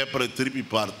 இந்த பேப்பரை திருப்பி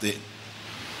பார்த்தேன்.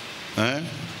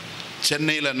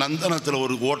 சென்னையில் நந்தனத்தில்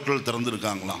ஒரு ஹோட்டல்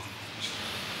திறந்துருக்காங்களாம்.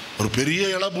 ஒரு பெரிய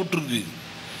இலை போட்டிருக்கு,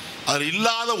 அதில்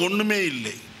இல்லாத ஒன்றுமே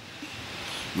இல்லை.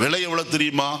 விலை எவ்வளோ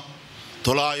தெரியுமா?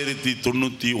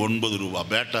 999 ரூபா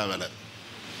பேட்டா விலை.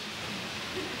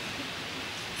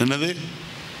 என்னது?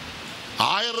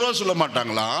 1000 ரூபா சொல்ல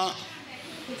மாட்டாங்களா?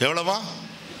 எவ்வளவா?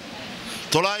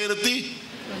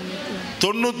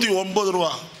 999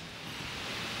 ரூபா.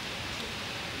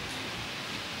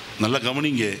 நல்லா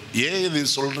கவனிங்க. ஏன் இது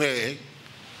சொல்றேன்?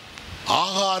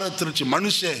 ஆகார திருச்சி.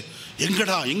 மனுஷன்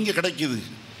எங்கடா எங்க கிடைக்குது?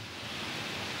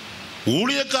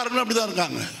 ஊழியக்காரர்கள் அப்படிதான்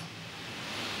இருக்காங்க.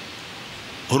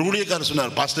 ஒரு ஊழியக்காரர்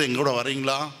சொன்னார், பாஸ்டர் எங்க கூட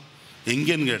வரீங்களா?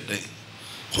 எங்கேன்னு கேட்டேன்.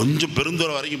 கொஞ்சம்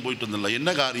பெருந்தூரம் வரைக்கும் போயிட்டு வந்துடலாம். என்ன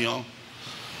காரியம்?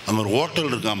 அங்கே ஒரு ஹோட்டல்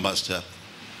இருக்கான் பாஸ்டர்,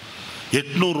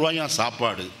 800 ரூபாயா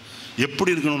சாப்பாடு,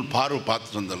 எப்படி இருக்கணும்னு பார்வை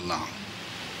பார்த்துட்டு வந்துடலாம்.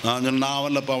 நான் சொன்னேன், நான்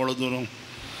வரலப்பா அவ்வளோ தூரம்,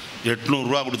 800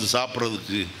 ரூபா கொடுத்து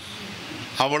சாப்பிட்றதுக்கு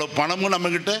அவ்வளோ பணமும்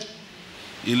நம்மக்கிட்ட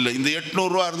இல்லை. இந்த 800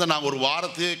 ரூபா இருந்தால் நான் ஒரு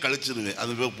வாரத்தையே கழிச்சிருவேன்,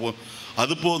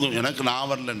 அது போதும் எனக்கு, நான்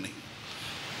வரலன்னு.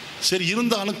 சரி,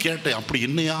 இருந்தாலும் கேட்டேன், அப்படி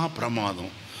என்னையா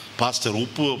பிரமாதம்? பாஸ்டர்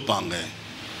உப்பு வைப்பாங்க,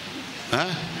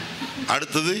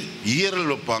 அடுத்தது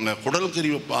ஈரல் வைப்பாங்க, குடல் கறி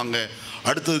வைப்பாங்க,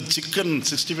 அடுத்தது சிக்கன்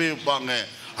 65 வைப்பாங்க,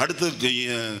 அடுத்தது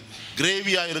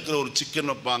கிரேவியாக இருக்கிற ஒரு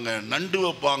சிக்கன் வைப்பாங்க, நண்டு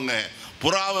வைப்பாங்க,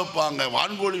 புறா வைப்பாங்க,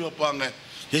 வான்கோழி வைப்பாங்க.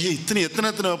 எத்தனை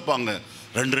வைப்பாங்க?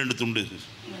 2 துண்டு.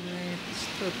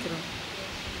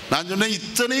 நான் சொன்னேன்,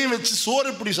 இத்தனையும் வச்சு சோறு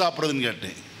எப்படி சாப்பிட்றதுன்னு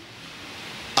கேட்டேன்.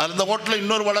 அதில் இந்த ஹோட்டலில்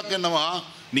இன்னொரு வழக்கம் என்னவா,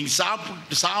 நீங்கள்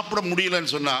சாப்பிட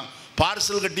முடியலன்னு சொன்னால்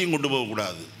பார்சல் கட்டியும் கொண்டு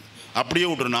போகக்கூடாது, அப்படியே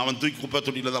விட்டுறணும், அவன் தூக்கி குப்பை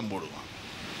தொட்டியில் தான் போடுவான்.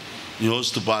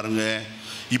 யோசித்து பாருங்க,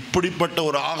 இப்படிப்பட்ட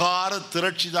ஒரு ஆகார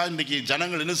திரட்சி தான் இன்றைக்கி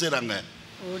ஜனங்கள் என்ன செய்கிறாங்க,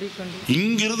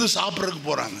 இங்கிருந்து சாப்பிட்றதுக்கு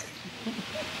போகிறாங்க,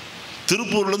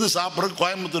 திருப்பூர்லேருந்து சாப்பிட்றதுக்கு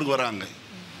கோயம்புத்தூருக்கு வராங்க.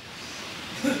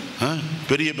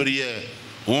 பெரிய பெரிய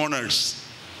ஓனர்ஸ்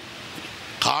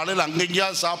காலையில்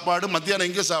அங்கெங்கேயாவது சாப்பாடு, மத்தியானம்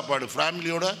எங்கே சாப்பாடு,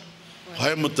 ஃபேமிலியோட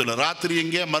கோயம்புத்தூரில், ராத்திரி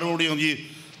எங்கே மறுபடியும்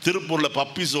திருப்பூரில்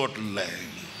பப்பீஸ் ஹோட்டலில்,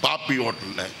 பாப்பி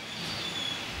ஹோட்டலில்.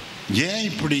 ஏன்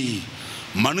இப்படி?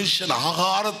 மனுஷன்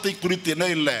ஆகாரத்தை குறித்து என்ன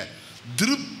இல்லை,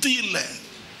 திருப்தி இல்லை.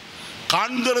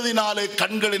 காண்கிறதினாலே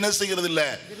கண்கள் என்ன செய்கிறது இல்லை,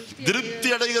 திருப்தி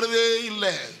அடைகிறதே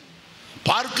இல்லை.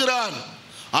 பார்க்கிறான்,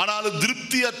 ஆனாலும்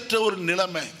திருப்தியற்ற ஒரு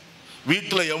நிலைமை.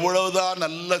 வீட்டில் எவ்வளவுதான்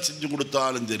நல்லா செஞ்சு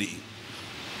கொடுத்தாலும் சரி,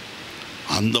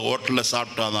 அந்த ஹோட்டலில்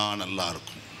சாப்பிட்டாதான் நல்லா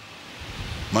இருக்கும்.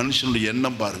 மனுஷனுடைய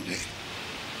எண்ணம் பாருங்க.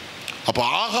 அப்போ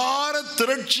ஆகார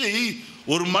திரட்சி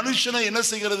ஒரு மனுஷனை என்ன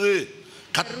செய்கிறது,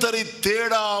 கர்த்தரை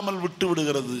தேடாமல் விட்டு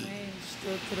விடுகிறது.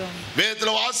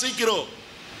 வேதத்தில் வாசிக்கிறோம்,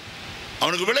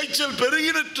 அவனுக்கு விளைச்சல்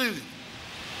பெருகிட்டு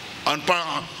அவன்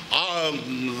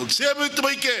சேமித்து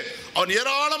வைக்க அவன்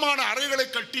ஏராளமான அறைகளை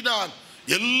கட்டினான்.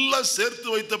 எல்லாம் சேர்த்து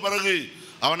வைத்த பிறகு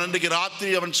அவன் அன்றைக்கு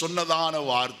ராத்திரி அவன் சொன்னதான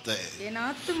வார்த்தை,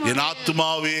 என்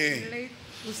ஆத்துமாவே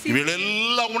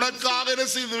இவளெல்லாம் உனக்காக என்ன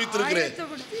செய்து வைத்திருக்கிறேன்,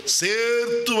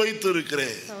 சேர்த்து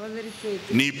வைத்திருக்கிறேன்.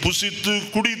 நீ புசித்து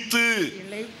குடித்து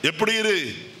எப்படி இரு,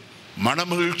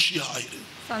 மனமகிழ்ச்சியாயிரு.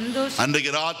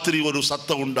 அன்றைக்கு ராத்திரி ஒரு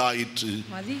சத்தம் உண்டாயிற்று,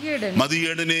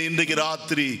 மதியேடனே இன்றைக்கு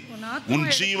ராத்திரி உன்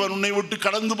ஜீவன் உன்னை விட்டு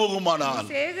கடந்து போகுமானால்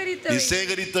நீ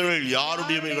சேகரித்தவள்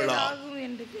யாருடையவைகளா?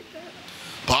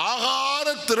 ஆகார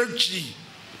திரட்சி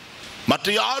மற்ற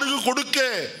யாருக்கு கொடுக்க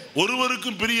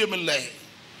ஒருவருக்கும் பிரியமில்லை.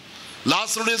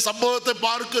 லாசருடைய சம்பவத்தை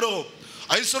பார்க்கிறோம்.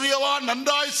 ஐஸ்வர்யவான்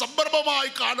நன்றாய்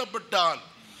சம்பர்மமாய் காணப்பட்டான்,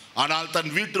 ஆனால்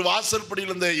தன் வீட்டு வாசற்படியில்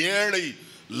இருந்த ஏழை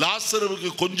லாசருவுக்கு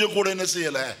கொஞ்சம் கூட என்ன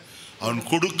செய்யல, அவன்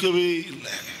கொடுக்கவே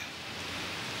இல்லை.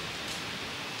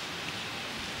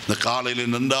 இந்த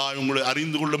காலையில் நன்றாய் உங்களை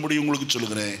அறிந்து கொள்ள முடியும் உங்களுக்கு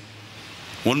சொல்கிறேன்.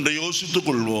 ஒன்றை யோசித்துக்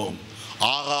கொள்வோம்,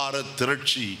 ஆகார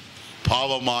திரட்சி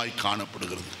பாவமாய்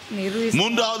காணப்படுகிறது.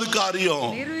 மூன்றாவது காரியம்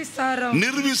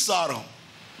நிர்விசாரம்.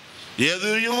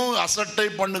 எதையும் அசட்டை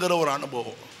பண்ணுகிற ஒரு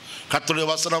அனுபவம். கர்த்தருடைய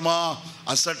வசனமா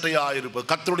அசட்டையா இருப்பது,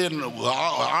 கர்த்தருடைய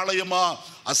ஆலயமா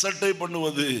அசட்டை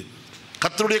பண்ணுவது,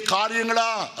 கர்த்தருடைய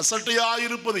காரியங்களா அசட்டையா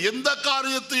இருப்பது, எந்த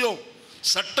காரியத்தையும்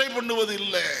சட்டை பண்ணுவது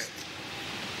இல்லை.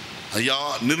 ஐயா,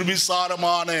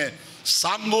 நிர்விசாரமான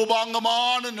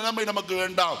சாங்கோபாங்கமான நிலைமை நமக்கு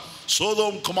வேண்டாம்.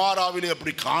 சோதோம் குமாராவிலே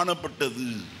அப்படி காணப்பட்டது.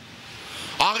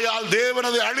 ஆகையால் தேவன்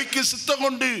அதை அழிக்க சித்தம்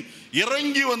கொண்டு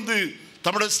இறங்கி வந்து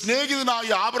தம்முடைய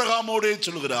சிநேகிதனாகிய ஆபிரகாமோடே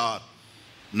சொல்கிறார்,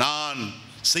 நான்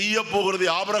செய்ய போகிறதை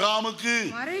ஆபிரகாமுக்கு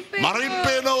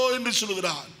மறைப்பேனோ என்று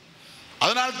சொல்கிறார்.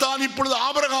 அதனால் தான் இப்பொழுது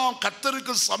ஆபிரகாம்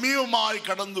கர்த்தருக்கு சமீபமாய்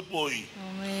கடந்து போய்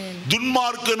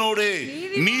துன்மார்க்கனோடே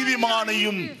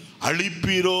நீதிமானையும்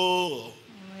அழிப்பீரோ.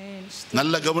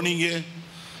 நல்ல கவனிங்க,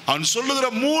 அவன் சொல்லுகிற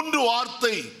 3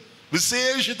 வார்த்தை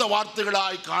விசேஷித்த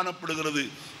வார்த்தைகளாய் காணப்படுகிறது.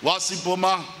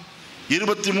 வாசிப்போமா?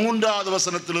 23வது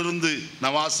வசனத்திலிருந்து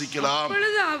நான் வாசிக்கலாம்.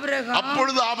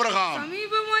 அப்பொழுது ஆபிரகாம்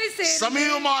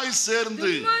சமீபமாய்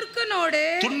சேர்ந்து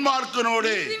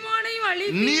துன்மார்க்கனோடே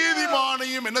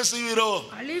நீதிமானையும் என்ன செய்வீரோ,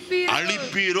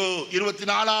 அழிப்பீரோ.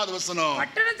 24வது வசனம்,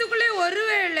 பட்டணத்துக்குள்ளே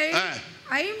ஒருவேளை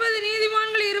 50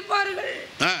 நீதிமான்கள் இருப்பார்கள்,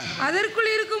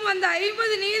 அதற்குள் இருக்கும் அந்த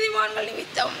 50 நீதிமான்கள்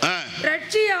நிமித்தம்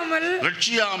ரட்சியாமல்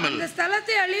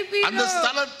அந்த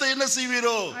ஸ்தலத்தை என்ன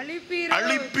செய்வீரோ,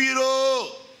 அழிப்பீரோ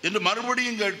என்று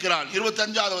மறுபடியும் கேட்கிறான்.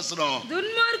 25வது வசனம்,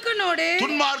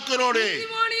 துன்மார்க்கனோடே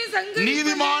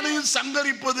நீதிமானையும்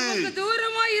சங்கரிப்பது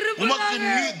உமக்கு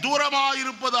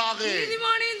தூரமாயிருப்பதாக,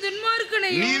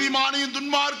 நீதிமானையும்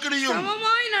துன்மார்க்கனையும்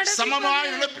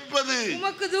சமமாய் நடப்பிப்பது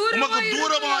உமக்கு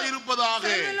தூரமாயிருப்பதாக,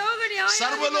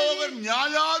 சர்வலோக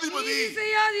நியாயாதிபதி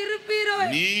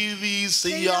நீதி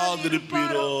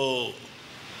செய்யாதிருப்பீரோ.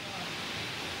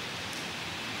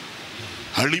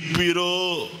 அழிப்பீரோ,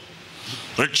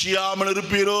 ரட்சியாமல்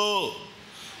இருப்பீரோ,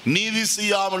 நீதி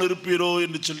செய்யாமல் இருப்பீரோ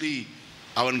என்று சொல்லி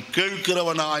அவன்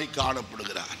கேட்கிறவனாய்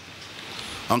காணப்படுகிறான்.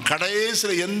 அவன்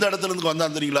கடைசியில் எந்த இடத்துல இருந்து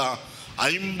வந்தான் தெரியுங்களா?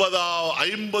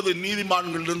 50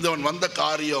 நீதிமான்கள் இருந்து அவன் வந்த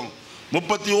காரியம்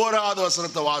 31வது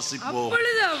வசனத்தை வாசிப்போம்.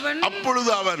 அப்பொழுது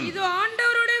அவன்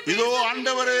இதோ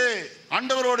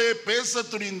ஆண்டவரோட பேச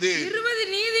துணிந்து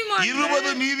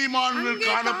 20 நீதிமான்கள்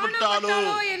காணப்பட்டாலோ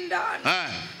என்றான்.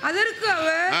 அதற்கு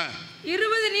அவர்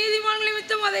 20 நீதிமான்கள்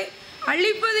நிமித்தம் அதை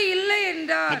அழிப்பது இல்லை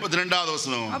என்றார். 32வது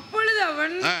வசனம். அப்பொழுது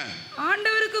அவன்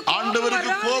ஆண்டவருக்கு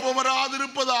கோபம்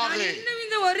வராதிருப்பதாக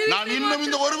நான் இன்னும்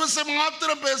இந்த ஒரு விஷயம்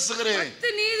மாத்திரம் பேசுகிறேன்.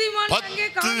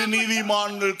 10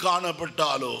 நீதிமான்கள்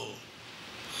காணப்பட்டாலோ.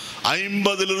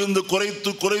 50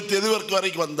 குறைத்து எது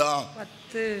வரைக்கும் வந்தான்?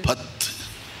 10.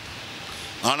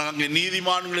 ஆனா அங்க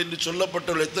நீதிமான்கள் என்று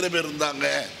சொல்லப்பட்டவர்கள் எத்தனை பேர் இருந்தாங்க?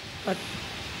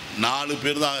 4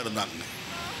 பேர் தான் இருந்தாங்க.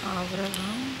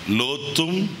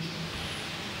 லோத்தும்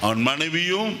அவன்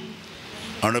மனைவியும்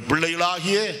அவனுடைய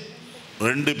பிள்ளைகளாகிய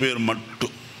 2 பேர்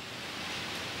மட்டும்.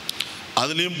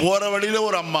 அதுலயும் போற வழியில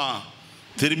ஒரு அம்மா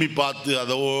திரும்பி பார்த்து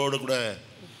அதோடு கூட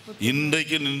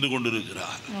இன்றைக்கு நின்று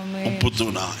கொண்டிருக்கிறார்.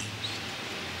 உப்புத்தூணாய்.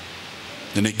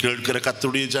 என்னை கேட்கிற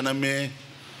கர்த்தருடைய ஜனமே,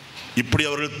 இப்படி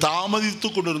அவர்கள் தாமதித்து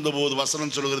கொண்டிருந்த போது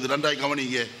வசனம் சொல்கிறது, நன்றாய்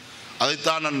கவனிங்க.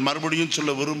 அதைத்தான் நான் மறுபடியும்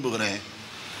சொல்ல விரும்புகிறேன்.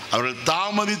 அவர்கள்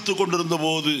தாமதித்து கொண்டிருந்த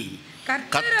போது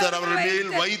கர்த்தர் அவர்கள் மேல்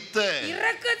வைத்த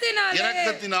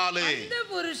இரக்கத்தினாலே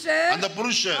அந்த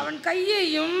புருஷன் அவன்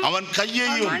கையையும் அவன்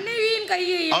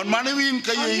மனைவியின்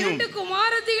கையையும்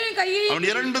அவன்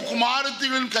 2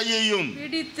 குமாரத்திகளின் கையையும்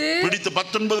பிடித்து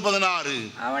 19-16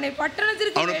 அவனை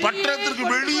பட்டணத்திற்கு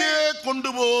வெளியே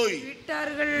கொண்டு போய்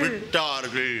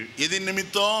விட்டார்கள். எதின்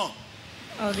நிமித்தம்?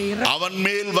 அவன்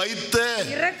மேல் வைத்த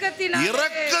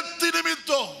இரக்கத்தின்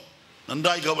நிமித்தம்.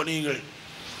 நன்றாய் கவனியுங்கள்.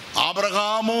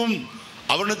 ஆபிரகாமும்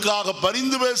அவனுக்காக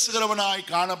பரிந்து பேசுகிறவனாய்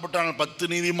காணப்பட்டான். 10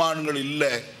 நீதிமான்கள்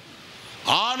இல்லை.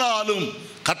 ஆனாலும்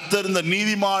கர்த்தர் இந்த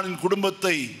நீதிமானின்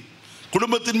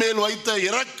குடும்பத்தின் மேல் வைத்த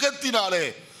இரக்கத்தினாலே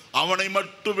அவனை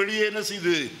மட்டும் வெளியே என்ன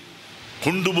செய்து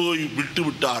கொண்டு போய் விட்டு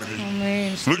விட்டார்கள்.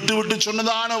 விட்டு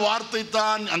சொன்னதான வார்த்தை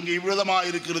தான் அங்கே இவ்விதமாக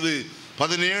இருக்கிறது.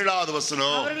 17வது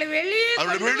வசனம். அவர்களை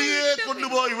வெளியே கொண்டு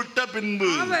போய் விட்ட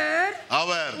பின்பு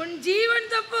அவர் உன் ஜீவன்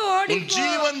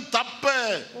தப்ப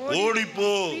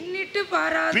ஓடிப்போ,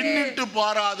 பின்னிட்டு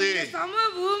பாராதே,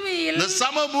 இந்த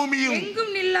சமபூமியும்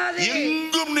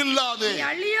எங்கும் நில்லாதே,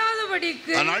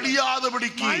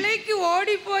 அழியாதபடிக்கு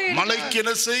மலைக்கு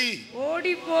என்ன செய்?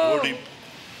 ஓடிப்போ.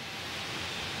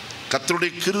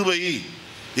 கர்த்தருடைய கிருபை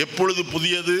எப்பொழுது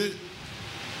புதியது?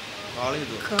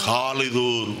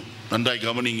 காலைதோறும். நன்றாய்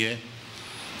கவனிங்க.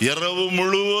 இரவு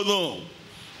முழுவதும்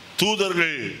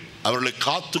தூதர்கள் அவர்களை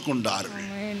காத்து கொண்டார்கள்,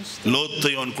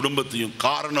 லோத்தையும் அவன் குடும்பத்தையும்.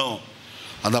 காரணம்,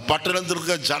 அந்த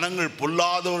பட்டணத்திற்கு ஜனங்கள்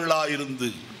பொல்லாதவர்களாயிருந்து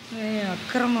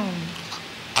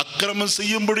அக்கிரமம்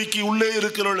செய்யும்படிக்கு உள்ளே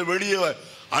இருக்கிறவர்களை வெளியே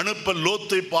அனுப்ப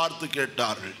லோத்தை பார்த்து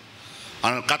கேட்டார்கள்.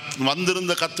 ஆனால்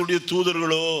வந்திருந்த கர்த்தருடைய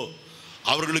தூதர்களோ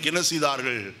அவர்களுக்கு என்ன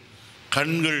செய்தார்கள்?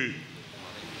 கண்கள்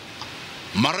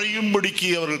மறையும்படிக்கு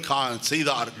அவர்கள்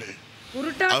செய்தார்கள்.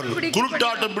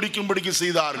 குருட்டாட்டம் பிடிக்கும்படிக்கு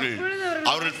செய்தார்கள்.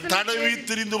 அவர்கள் தடவி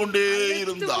திரிந்து கொண்டே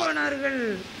இருந்தார்கள்.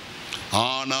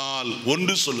 ஆனால்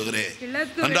ஒன்று சொல்லுகிறேன்,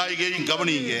 நன்றாக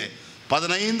கவனிங்க.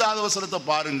 15வது வசனத்தை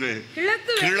பாருங்கள்.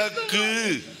 கிழக்கு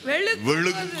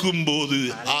வெளுக்கும் போது,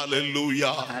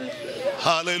 ஹல்லேலூயா,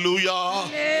 ஹல்லேலூயா,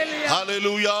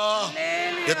 ஹல்லேலூயா.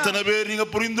 எத்தனை பேர் நீங்க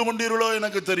புரிந்து கொண்டீர்களோ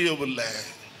எனக்கு தெரியவில்லை.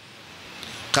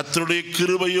 கர்த்தருடைய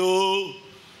கிருபையோ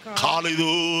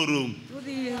காலைதோறும்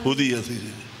புதியது.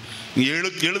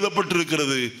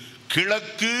 எழுதப்பட்டிருக்கிறது,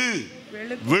 கிழக்கு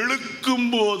வெளுக்கும்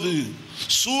போது.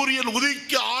 சூரியன்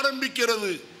உதிக்க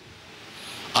ஆரம்பிக்கிறது.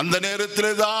 அந்த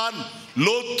நேரத்திலே தான்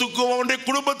லோத்துக்கும் அவனுடைய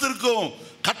குடும்பத்திற்கும்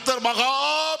கர்த்தர் மகா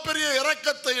பெரிய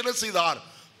இரக்கத்தை என்ன செய்தார்?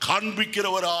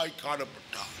 காண்பிக்கிறவராய்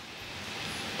காணப்பட்டார்.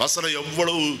 வசனம்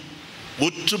எவ்வளவு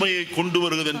ஒற்றுமையை கொண்டு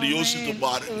வருகிறது என்று யோசித்து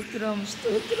பாருங்கள்.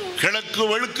 கிழக்கு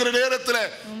வெளுக்கிற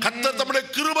நேரத்தில் கர்த்தர் தம்முடைய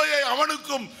கிருபையை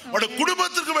அவனுக்கும் அவனுடைய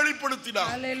குடும்பத்திற்கு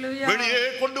வெளிப்படுத்தினார். வெளியே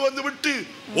கொண்டு வந்து விட்டு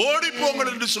ஓடி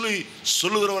போங்கள் என்று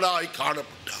சொல்லுகிறவராய்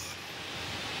காணப்பட்டார்.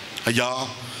 ஐயா,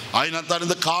 ஆயினாத்தான்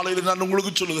இந்த காலையில் நான்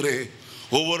உங்களுக்கு சொல்லுகிறேன்,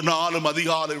 ஒவ்வொரு நாளும்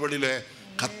அதிகாலை வழியில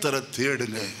கர்த்தரை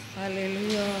தேடுங்க.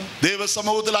 தேவ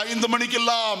சமூகத்தில் 5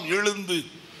 மணிக்கெல்லாம் எழுந்து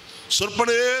சொற்ப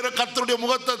நேர கர்த்தருடைய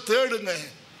முகத்தை தேடுங்க.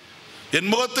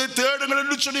 என் முகத்தை தேடுங்கள்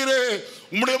என்று சொன்னீரே,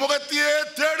 உம்முடைய முகத்தையே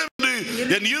தேடு என்று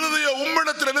என் இருதயம்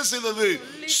உம்மிடத்தில் என்ன செய்தது?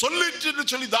 சொல்லிட்டு என்று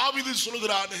சொல்லி தாவீது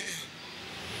சொல்கிறானே.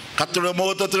 கர்த்தருடைய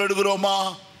முகத்தை தேடுகிறோமா?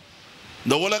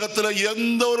 இந்த உலகத்தில்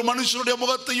எந்த ஒரு மனுஷனுடைய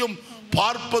முகத்தையும்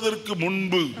பார்ப்பதற்கு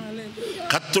முன்பு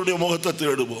கர்த்தருடைய முகத்தை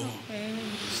தேடுவோம்.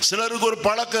 சிலருக்கு ஒரு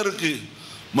பழக்கம் இருக்கு,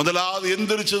 முதலாவது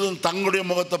எந்திரிச்சதும் தங்களுடைய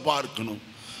முகத்தை பார்க்கணும்.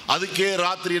 அதுக்கே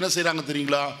ராத்திரி என்ன செய்யறாங்க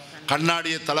தெரியுங்களா,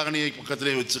 கண்ணாடியை தலகணியை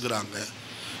பக்கத்திலே வச்சுக்கிறாங்க.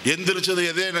 எந்திரிச்சது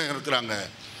எதே இருக்கிறாங்க,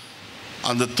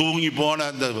 அந்த தூங்கி போன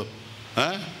அந்த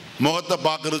முகத்தை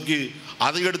பார்க்கறதுக்கு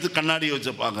அதை எடுத்து கண்ணாடியை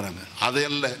வச்சு பார்க்குறாங்க.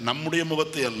 அதையல்ல, நம்முடைய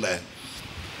முகத்தை அல்ல,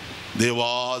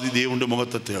 தேவாதி தேவனுடைய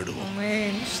முகத்தை தேடுவோம்.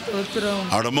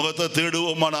 அவருடைய முகத்தை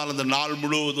தேடுவோமானால் அந்த நாள்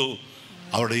முழுவதும்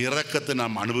அவருடைய இரக்கத்தை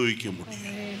நாம் அனுபவிக்க முடியும்.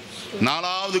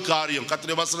 நாலாவது காரியம்,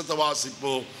 கர்த்தருடைய வசனத்தை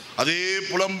வாசிப்போம். அதே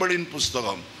புலம்பலின்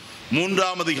புஸ்தகம்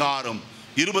 3ஆம் அதிகாரம்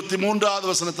 23வது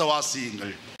வசனத்தை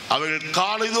வாசியுங்கள். அவைகள்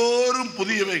காலைதோறும்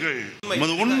புதியவைகள்.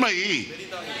 உண்மை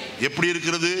எப்படி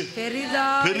இருக்கிறது?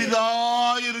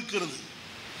 பெரிதாய் இருக்கிறது.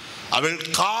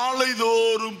 அவைகள்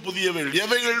காலைதோறும் புதியவைகள்.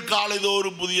 எவைகள்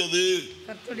காலைதோறும் புதியது?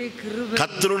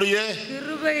 கர்த்தருடைய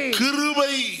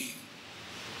கிருபை.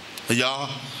 ஐயா,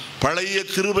 பழைய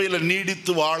கிருபையில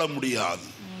நீடித்து வாழ முடியாது.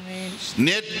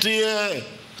 நேற்றைய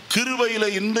கிருபையில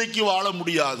இன்றைக்கு வாழ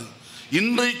முடியாது.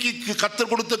 இன்றைக்கு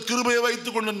கர்த்தர் கொடுத்த கிருபையை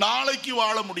வைத்துக் கொண்டு நாளைக்கு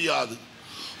வாழ முடியாது.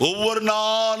 ஒவ்வொரு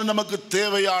நாளும் நமக்கு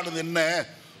தேவையானது என்ன?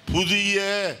 புதிய.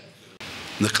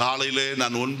 இந்த காலையிலே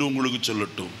நான் ஒன்று உங்களுக்கு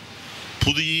சொல்லட்டும்,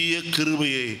 புதிய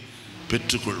கிருபையை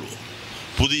பெற்றுக்கொள்வோம்.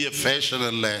 புதிய ஃபேஷன்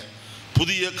அல்ல,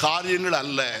 புதிய காரியங்கள்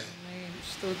அல்ல.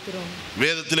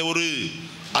 வேதத்தில் ஒரு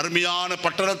அருமையான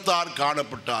பட்டணத்தார்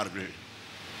காணப்பட்டார்கள்.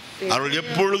 அவர்கள்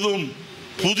எப்பொழுதும்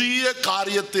புதிய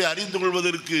காரியத்தை அறிந்து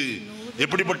கொள்வதற்கு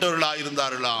எப்படிப்பட்டவர்களாக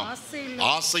இருந்தார்களாம்?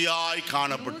 ஆசையாய்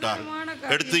காணப்பட்டார்.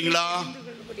 எடுத்தீங்களா?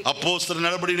 அப்போஸ்தலர்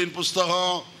நடபடிகளின்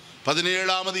புஸ்தகம்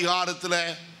 17ஆம் அதிகாரத்தில்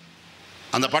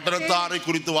அந்த பட்டணத்தாரை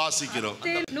குறித்து வாசிக்கிறோம்.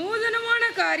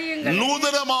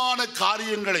 நூதனமான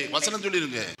காரியங்களை வசனம்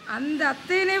சொல்லிருங்க. அந்த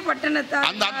அத்தேனே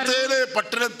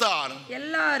பட்டணத்தார்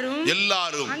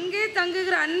எல்லாரும் அங்கே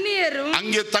தங்குகிற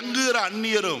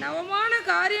அந்நியரும் நவமான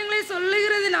காரியங்களை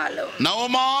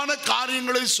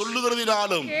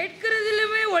சொல்லுகிறதினாலும்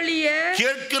கேட்கிறதுமே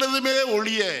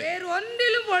ஒழிய வேற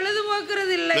ஒன்றிலும்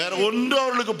பொழுதுபோக்குறது இல்லை. வேற ஒன்று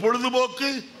அவர்களுக்கு பொழுதுபோக்கு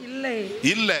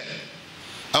இல்லை.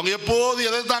 அவங்க எப்போது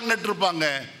எதை தான் கேட்டிருப்பாங்க?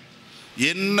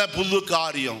 என்ன புது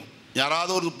காரியம்?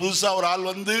 யாராவது ஒரு புதுசாக ஒரு ஆள்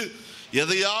வந்து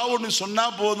எதையா ஒன்று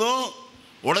சொன்னால் போதும்,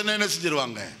 உடனே என்ன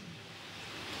செஞ்சிருவாங்க?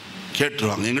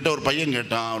 கேட்டுருவாங்க. என்கிட்ட ஒரு பையன்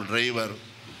கேட்டான், ஒரு டிரைவர்,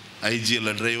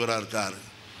 ஐஜியில் டிரைவராக இருக்கார்.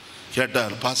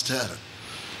 கேட்டார், பாஸ்டர்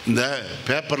இந்த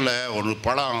பேப்பரில் ஒரு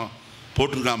பழம்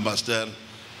போட்டிருக்கான் பாஸ்டர்,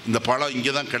 இந்த பழம்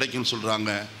இங்கே தான் கிடைக்குன்னு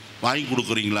சொல்கிறாங்க, வாங்கி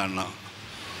கொடுக்குறீங்களான்னா.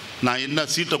 நான் என்ன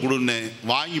சீட்டை கொடுன்னு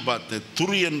வாங்கி பார்த்தேன்,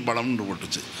 துரியன் பழம்னு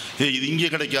போட்டுச்சு. இது இங்கே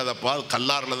கிடைக்காதப்பா,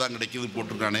 கல்லாரில் தான் கிடைக்கிது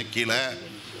போட்டிருக்கானே கீழே,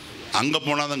 அங்கே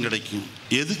போனால் தான் கிடைக்கும்.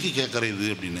 எதுக்கு கேட்குற இது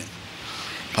அப்படின்னு.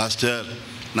 பாஸ்டர்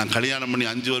நான் கல்யாணம் பண்ணி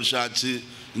 5 வருஷம் ஆச்சு,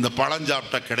 இந்த பழம்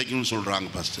சாப்பிட்டா கிடைக்கும்னு சொல்கிறாங்க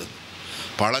பாஸ்டர்.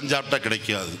 பழம் சாப்பிட்டா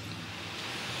கிடைக்காது,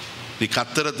 நீ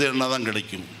கத்திர தேடினா தான்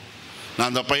கிடைக்கும். நான்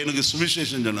அந்த பையனுக்கு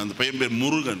சுவிசேஷம் சொன்னேன். அந்த பையன் பேர்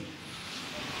முருகன்.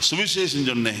 சுவிசேஷம்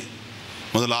சொன்னேன்,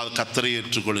 முதலாவது கத்தரை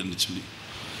ஏற்றுக்கொள்ளுன்னு சொல்லி.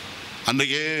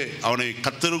 அன்றைக்கே அவனை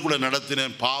கத்தருக்குள்ள நடத்தின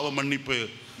பாவ மன்னிப்பு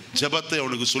ஜெபத்தை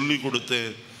அவனுக்கு சொல்லி கொடுத்து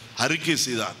அறிக்கை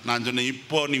செய்தான். நான் சொன்னேன்,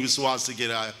 இப்போ நீ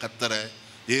விசுவாசிக்கிற கத்தரை,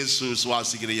 இயேசு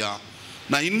விசுவாசிக்கிறியா?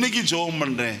 நான் இன்னைக்கு ஜெபம்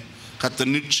பண்ணுறேன்,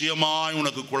 கத்தர் நிச்சயமாய்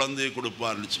உனக்கு குழந்தையை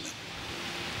கொடுப்பார்னு சொன்னேன்.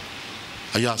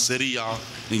 ஐயா சரியா,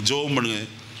 நீ ஜெபம் பண்ணுங்க.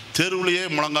 தெருவிலேயே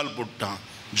முழங்கால் போட்டான்,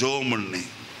 ஜெபம் பண்ணேன்.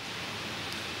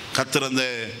 கத்தர் அந்த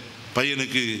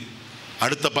பையனுக்கு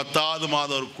அடுத்த 10வது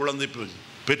மாதம் ஒரு குழந்தை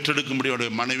பெற்றெடுக்கும்படி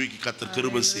அவருடைய மனைவிக்கு கத்தர்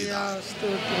கிருபை செய்தார்.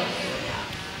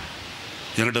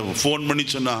 என்கிட்ட ஃபோன் பண்ணி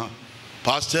சொன்னா,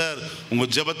 பாஸ்டர்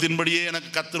உங்கள் ஜெபத்தின்படியே எனக்கு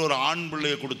கத்தர் ஒரு ஆண்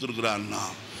பிள்ளையை கொடுத்துருக்குறான்னா.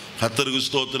 கத்தருக்கு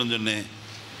ஸ்தோத்திரம் சொன்னேன்.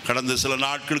 கடந்த சில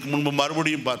நாட்களுக்கு முன்பு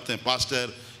மறுபடியும் பார்த்தேன்,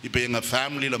 பாஸ்டர் இப்போ எங்கள்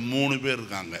ஃபேமிலியில் 3 பேர்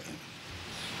இருக்காங்க.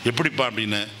 எப்படிப்பா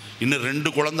அப்படின்னு, இன்னும் 2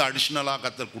 குழந்தை அடிஷ்னலாக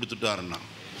கத்தர் கொடுத்துட்டாருன்னா.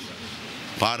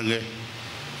 பாருங்க,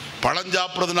 பழம்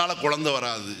சாப்பிட்றதுனால குழந்தை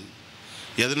வராது.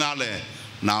 எதனால?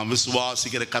 நாம்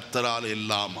விசுவாசிக்கிற கத்தரால்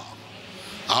எல்லாமா.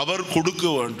 அவர் கொடுக்க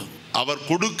வேண்டும், அவர்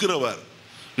கொடுக்கிறவர்.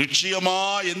 நிச்சயமா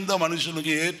எந்த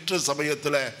மனுஷனுக்கு ஏற்ற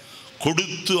சமயத்தில்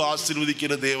கொடுத்து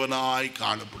ஆசீர்வதிக்கிற தேவனாய்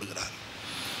காணப்படுகிறார்.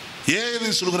 ஏன்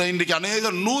இதை சொல்கிறேன்? இன்றைக்கு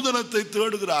அநேக நூதனத்தை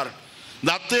தேடுகிறார்கள்.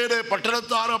 இந்த அத்தேடே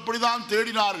பட்டணத்தார் அப்படிதான்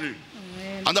தேடினார்கள்.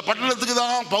 அந்த பட்டணத்துக்கு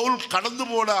தான் பவுல் கடந்து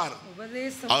போனார்.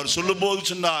 அவர் சொல்லும் போது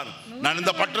சொன்னார், நான்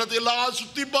இந்த பட்டணத்தை எல்லாம்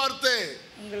சுத்தி பார்த்தேன்,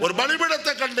 ஒரு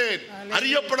பலிபீடத்தை கண்டேன்,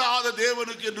 அறியப்படாத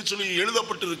தேவனுக்கு என்று சொல்லி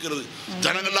எழுதப்பட்டிருக்கிறது.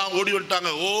 ஜனங்கள்லாம் ஓடி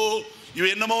வந்துட்டாங்க. ஓ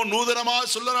இவன் என்னமோ நூதனமா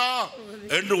சொல்லறா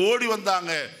என்று ஓடி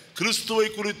வந்தாங்க. கிறிஸ்துவை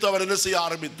குறித்து அவர் என்ன செய்ய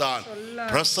ஆரம்பித்தார்?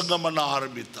 பிரசங்கம் பண்ண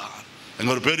ஆரம்பித்தார்.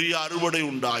 அங்க ஒரு பெரிய அறுவடை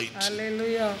உண்டாயிற்று.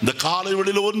 இந்த காலை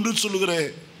வேளையில ஒன்று சொல்லுகிறேன்,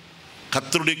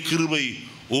 கர்த்தருடைய கிருபை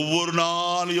ஒவ்வொரு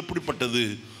நாளும் எப்படிப்பட்டது?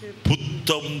 புத்த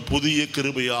புத்தம் புதிய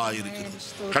கிருபையாக இருக்கிறது.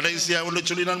 கடைசியாக ஒன்று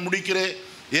சொல்லி நான் முடிக்கிறேன்.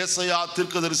 ஏசாயா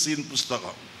தீர்க்கதரிசியின்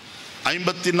புஸ்தகம்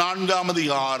 54ஆம்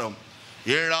அதிகாரம்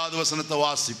 7வது வசனத்தை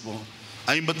வாசிப்போம்.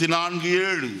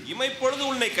 54:7. இமைப்பொழுது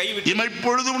உன்னை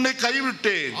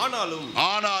கைவிட்டேன்,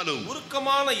 ஆனாலும்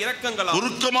உருக்கமான இரக்கங்களால்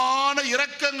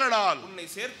உன்னை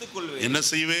சேர்த்துக் கொள்வேன். என்ன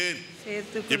செய்வேன்?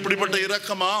 எப்படிப்பட்ட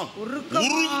இரக்கமா?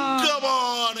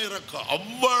 உருக்கமான இரக்கம்.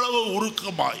 அவ்வளவு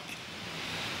உருக்கமாய்.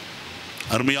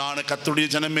 அருமையான கர்த்தருடைய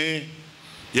ஜனமே,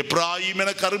 எப்ராயிம்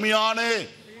எனக்கு அருமையான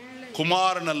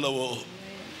குமாரன் அல்லவோ,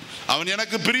 அவன்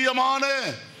எனக்கு பிரியமான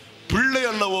பிள்ளை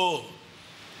அல்லவோ.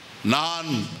 நான்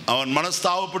அவன்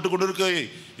மனஸ்தாபப்பட்டு கொண்டிருக்கிறேன்,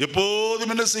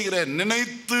 எப்போதும் என்ன செய்கிறேன்?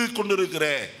 நினைத்து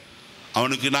கொண்டிருக்கிறேன்.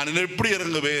 அவனுக்கு நான் எப்படி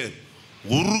இறங்குவேன்?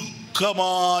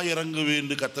 உருக்கமாய் இறங்குவேன்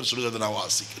என்று கர்த்தர் சொல்கிறதை நான்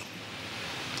வாசிக்கிறோம்.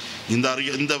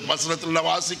 இந்த வசனத்தில்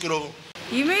நான் வாசிக்கிறோம்.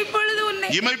 இமைப்பொழுது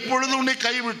உன்னை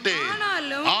கைவிட்டேன்,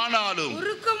 ஆனாலும்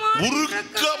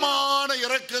உருக்கமான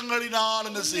இரக்கங்களினால்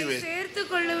என்ன செய்வேன்?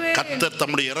 கர்த்தர்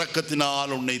தம்முடைய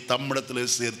இரக்கத்தினால் உன்னை தம்மிடத்திலே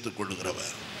சேர்த்துக்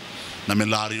கொள்கிறவர். நம்ம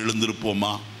எல்லாரும்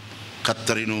எழுந்திருப்போமா?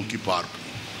 கர்த்தரை நோக்கி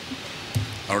பார்ப்போம்.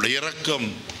 அவருடைய இரக்கம்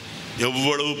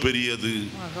எவ்வளவு பெரியது!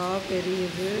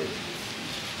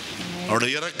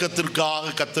 அவருடைய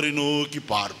இரக்கத்திற்காக கர்த்தரை நோக்கி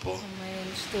பார்ப்போம்.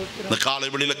 இந்த காலை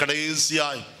வெளியில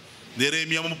கடைசியாய்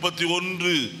எரேமியா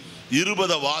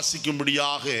 31:20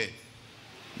 வாசிக்கும்படியாக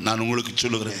நான் உங்களுக்கு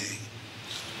சொல்லுகிறேன்.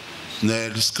 இந்த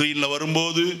ஸ்கிரீன்ல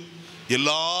வரும்போது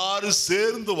எல்லாரும்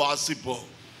சேர்ந்து வாசிப்போம்.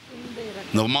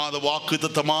 இந்த மாத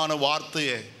வாக்குத்தத்தமான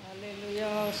வார்த்தையை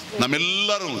நம்ம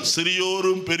எல்லாரும்,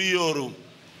 சிறியோரும் பெரியோரும்,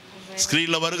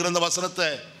 ஸ்கிரீன்ல வருகிற அந்த வசனத்தை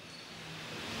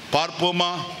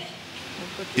பார்ப்போமா?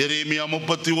 எரேமியா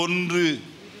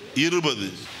 31:20.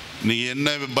 நீங்க என்ன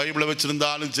பைபிளை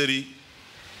வச்சிருந்தாலும் சரி,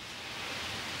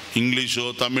 இங்கிலீஷோ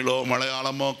தமிழோ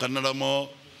மலையாளமோ கன்னடமோ,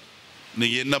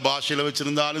 நீங்க என்ன பாஷையில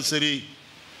வச்சிருந்தாலும் சரி,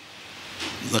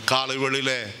 இந்த காலை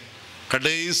வேளையில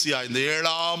கடைசியா இந்த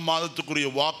 7ஆம் மாதத்துக்குரிய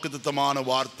வாக்குத்தத்தமான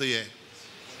வார்த்தையை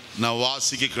நான்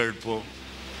வாசிக்க கேட்போம்.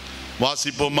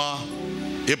 வாசிப்போமா?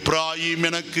 எப்ராயிம்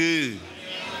எனக்கு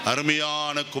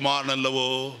அருமையான குமாரன் அல்லவோ,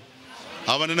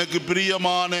 அவன் எனக்கு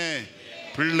பிரியமான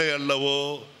பிள்ளை அல்லவோ,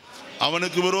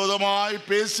 அவனுக்கு விரோதமாய்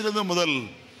பேசினது முதல்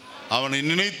அவனை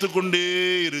நினைத்து கொண்டே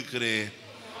இருக்கிறேன்.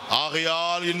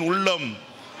 ஆகையால் என் உள்ளம்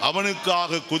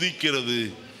அவனுக்காக கொதிக்கிறது,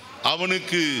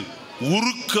 அவனுக்கு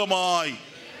உருக்கமாய்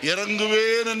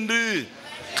இறங்குவேன் என்று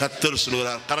கர்த்தர்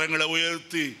சொல்கிறார். கரங்களை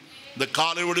உயர்த்தி இந்த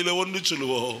காலை வெளியில ஒன்று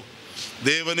சொல்லுவோம்.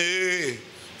 தேவனே,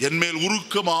 என் மேல்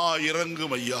உருக்கமாய்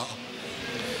இறங்கும் ஐயா.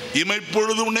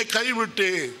 இமைப்பொழுது உன்னை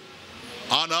கைவிட்டேன்,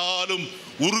 ஆனாலும்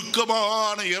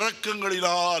உருக்கமான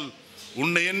இரக்கங்களினால்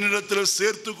உன்னை என்னிடத்தில்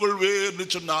சேர்த்துக் கொள்வேன் என்று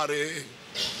சொன்னாரே.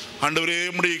 ஆண்டவரே,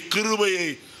 உம்முடைய கிருபையை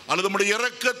அல்லது உம்முடைய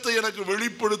இரக்கத்தை எனக்கு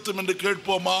வெளிப்படுத்தும் என்று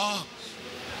கேட்போமா?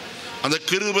 அந்த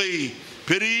கிருபை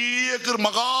பெரிய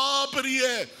மகா பெரிய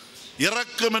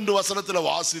இரக்கம் என்று வசனத்தில்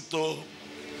வாசித்தோ,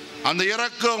 அந்த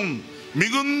இரக்கம்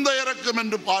மிகுந்த இரக்கம்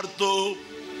என்று பார்த்தோ,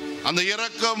 அந்த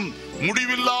இரக்கம்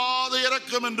முடிவில்லாத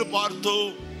இரக்கம் என்று பார்த்தோ,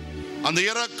 அந்த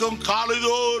இரக்கம்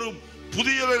காலைதோறும்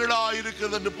புதியவைகளாய்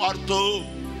இருக்கிறது என்று பார்த்தோ,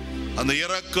 அந்த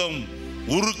இரக்கம்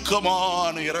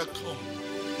உருக்கமான இரக்கம்.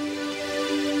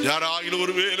 யாராயிலும்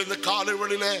ஒருவேளை இந்த காலை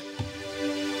வேளையில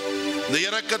இந்த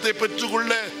இரக்கத்தை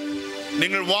பெற்றுக்கொள்ள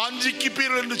நீங்கள்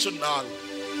வாஞ்சிப்பீர்கள் என்று சொன்னால்,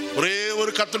 ஒரே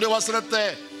ஒரு கர்த்தருடைய வசனத்தை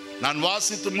நான்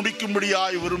வாசித்து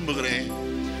முடிக்கும்படியாய் விரும்புகிறேன்.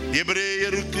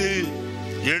 எபிரேயருக்கு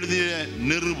எழுதிய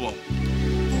நிருபம்,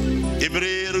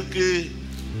 எபிரேயருக்கு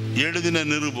எழுதின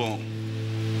நிருபம்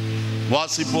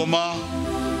வாசிப்போமா?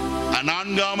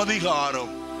 4ஆம்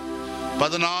அதிகாரம்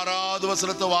 16வது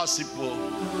வசனத்தை வாசிப்போம்.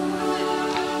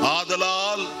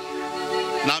 ஆதலால்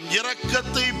நாம்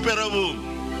இரக்கத்தை பெறவும்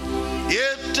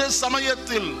ஏற்ற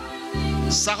சமயத்தில்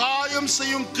சகாயம்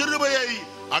செய்யும் கிருபையை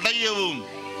அடையவும்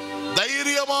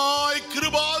தைரியமாய்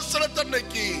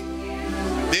கிருபாசனத்தன்னைக்கு,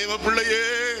 தேவ பிள்ளையே,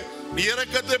 நீ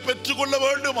இரக்கத்தை பெற்றுக் கொள்ள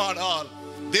வேண்டுமானால்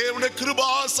தேவனுடைய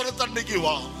கிருபாசனத்தன்னைக்கு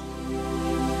வா.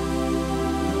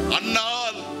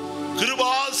 அன்னால்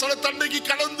கிருபாசனத்தன்னைக்கு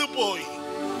கடந்து போய்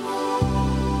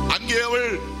அங்கே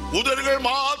அவள் உதடுகள்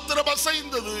மாத்திரம்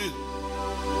அசைந்தது,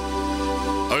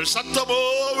 அவள் சத்தமோ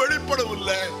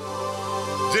வெளிப்படவில்லை,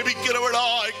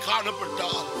 ஜெபிக்கிறவளாய்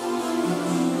காணப்பட்டார்.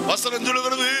 வசனம்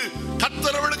சொல்லுகிறது,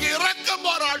 கர்த்தர் அவளுக்கு இரக்கம்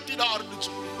பாராட்டினார் என்று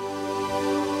சொல்லி.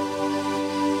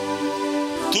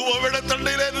 தூவவிட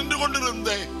தண்டையிலே நின்று கொண்டிருந்த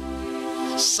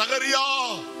சகரியா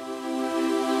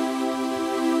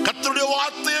கர்த்தருடைய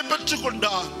வார்த்தையை பெற்றுக்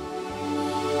கொண்டார்.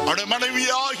 அவருடைய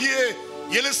மனைவியாகிய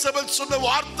எலிசபெத் சொன்ன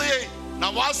வார்த்தையை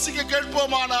நான் வாசிக்க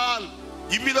கேட்போமானால்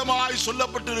இவ்விதமாய்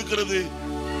சொல்லப்பட்டிருக்கிறது.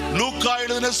 லூக்கா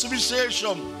எழுதின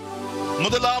சுவிசேஷம்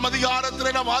முதலாம்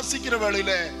அதிகாரத்தில் நாம் வாசிக்கிற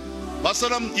வேளையில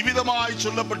வசனம் இவ்விதமாய்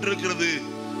சொல்லப்பட்டிருக்கிறது.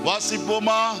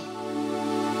 வாசிப்போமா?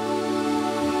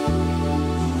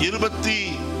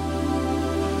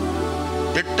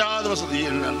 28வது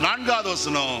வசனம், 4வது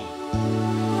வசனம்.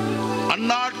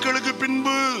 அந்நாட்களுக்கு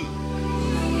பின்பு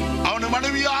அவன்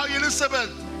மனைவியாக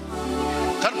எலிசபெத்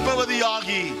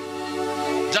கர்ப்பவதியாகி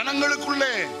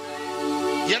ஜனங்களுக்குள்ளே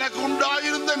எனக்கு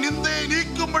உண்டாயிருந்த நிந்தையை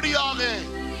நீக்கும்படியாக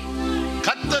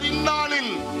கர்த்தர்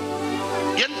இந்நாளில்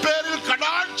என் பேரில்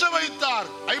கடாட்ச வைத்தார்.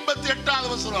 58வது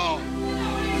வசனம்.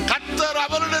 கர்த்தர்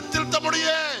அவரிடத்தில் தம்முடைய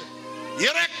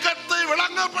இரக்கத்தை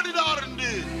விளங்கப்படினார்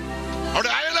என்று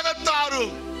அவருடைய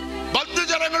அயலகத்தாரும் பந்து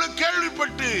ஜனங்களும்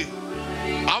கேள்விப்பட்டு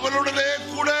அவளுடனே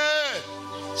கூட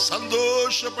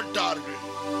சந்தோஷப்பட்டார்கள்.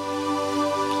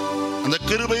 அந்த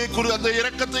கிருபையை குறித்து, அந்த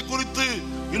இரக்கத்தை குறித்து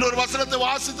இன்னொரு வசனத்தை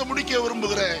வாசித்து முடிக்க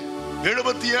விரும்புகிறேன்.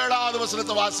 77வது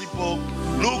வசனத்தை வாசிப்போம்.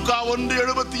 லூக்கா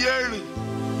 1:77.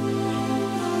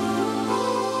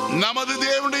 நமது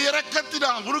தேவனுடைய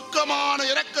இரக்கத்தினால், உருக்கமான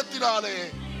இரக்கத்தினாலே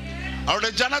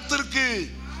அவருடைய ஜனத்திற்கு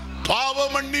பாவ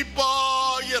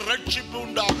மன்னிப்பாகிய ரட்சிப்பு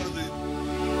உண்டாகிறது.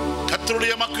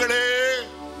 கர்த்தருடைய மக்களே,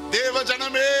 தேவ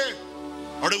ஜனமே,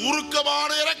 அவருடைய உருக்கமான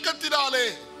இரக்கத்தினாலே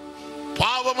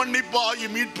பாவ மன்னிப்பாகி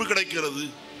மீட்பு கிடைக்கிறது.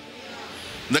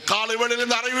 இந்த காலை வேளையில்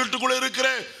இந்த அறை வீட்டுக்குள்ள இருக்கிற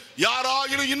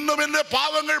யாராயிலும் இன்னும் என்ன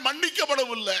பாவங்கள்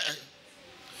மன்னிக்கப்படவில்லை,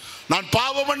 நான்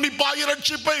பாவ மன்னிப்பாகி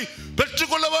ரட்சிப்பை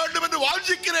பெற்றுக்கொள்ள வேண்டும் என்று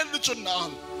வாஞ்சிக்கிறேன் என்று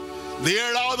சொன்னால், இந்த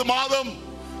 7வது மாதம்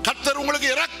கர்த்தர் உங்களுக்கு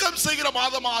இரக்கம் செய்கிற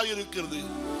மாதமாக இருக்கிறது.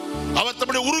 அவர்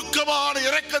தம்முடைய உருக்கமான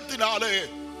இரக்கத்தினாலே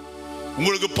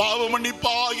உங்களுக்கு பாவ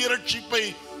மன்னிப்பாகி ரட்சிப்பை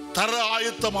தர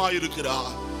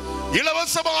ஆயத்தமாயிருக்கிறார்.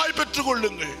 இலவசமாய் பெற்றுக்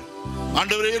கொள்ளுங்கள்.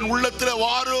 ஆண்டவரே, என் உள்ளத்தில்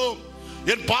வாரும்,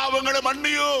 என் பாவங்களை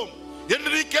மன்னியும் என்று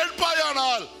நீ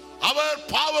கேட்பாயானால் அவர்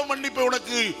பாவ மன்னிப்பை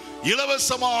உனக்கு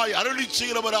இலவசமாய் அருளி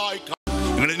செய்கிறவராய்.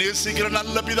 எங்களை நேசிக்கிற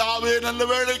நல்ல பிதாவே, நல்ல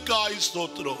வேளைக்காய்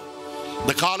ஸ்தோத்திரம்.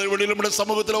 இந்த காலை வேளையில் நம்முடைய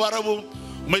சமூகத்தில் வரவும்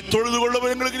உம்மை தொழுது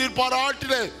கொள்ளவும் எங்களுக்கு நீர்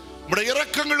பாராட்டின நம்முடைய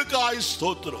இரக்கங்களுக்காய்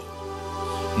ஸ்தோத்திரம்.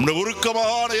 நம்முடைய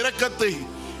உருக்கமான இரக்கத்தை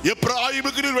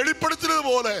எப்பிராயீமுக்கு நீர் வெளிப்படுத்தினது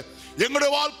போல எங்களுடைய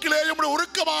வாழ்க்கையிலே நம்முடைய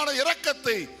உருக்கமான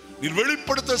இரக்கத்தை நீர்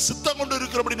வெளிப்படுத்த சித்தம் கொண்டு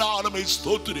இருக்கிறபடி நான் நம்மை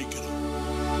ஸ்தோத்திரிக்கிறோம்.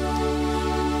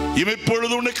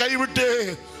 இப்பொழுது உன்னை கைவிட்டு,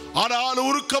 ஆனால்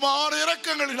உருக்கமான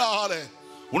இரக்கங்களினாலே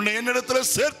உன்னை என்னிடத்தில்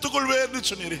சேர்த்துக் கொள்வேன் என்று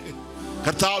சொன்னீரே.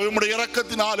 கர்த்தாவே, உம்முடைய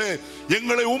இரக்கத்தினாலே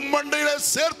எங்களை உம்மண்டையிலே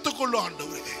சேர்த்துக் கொள்ளும்.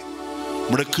 ஆண்டவரே,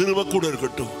 உம்முடைய கிருபை கூட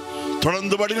இருக்கட்டும்.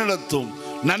 தொடர்ந்து வழி நடத்தும்,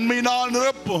 நன்மையினால்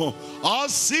நிரப்பும்,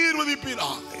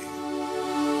 ஆசீர்வதிப்பீராக.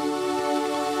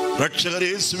 ரட்சகர்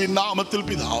இயேசுவின் நாமத்தில்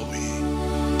பிதாவே.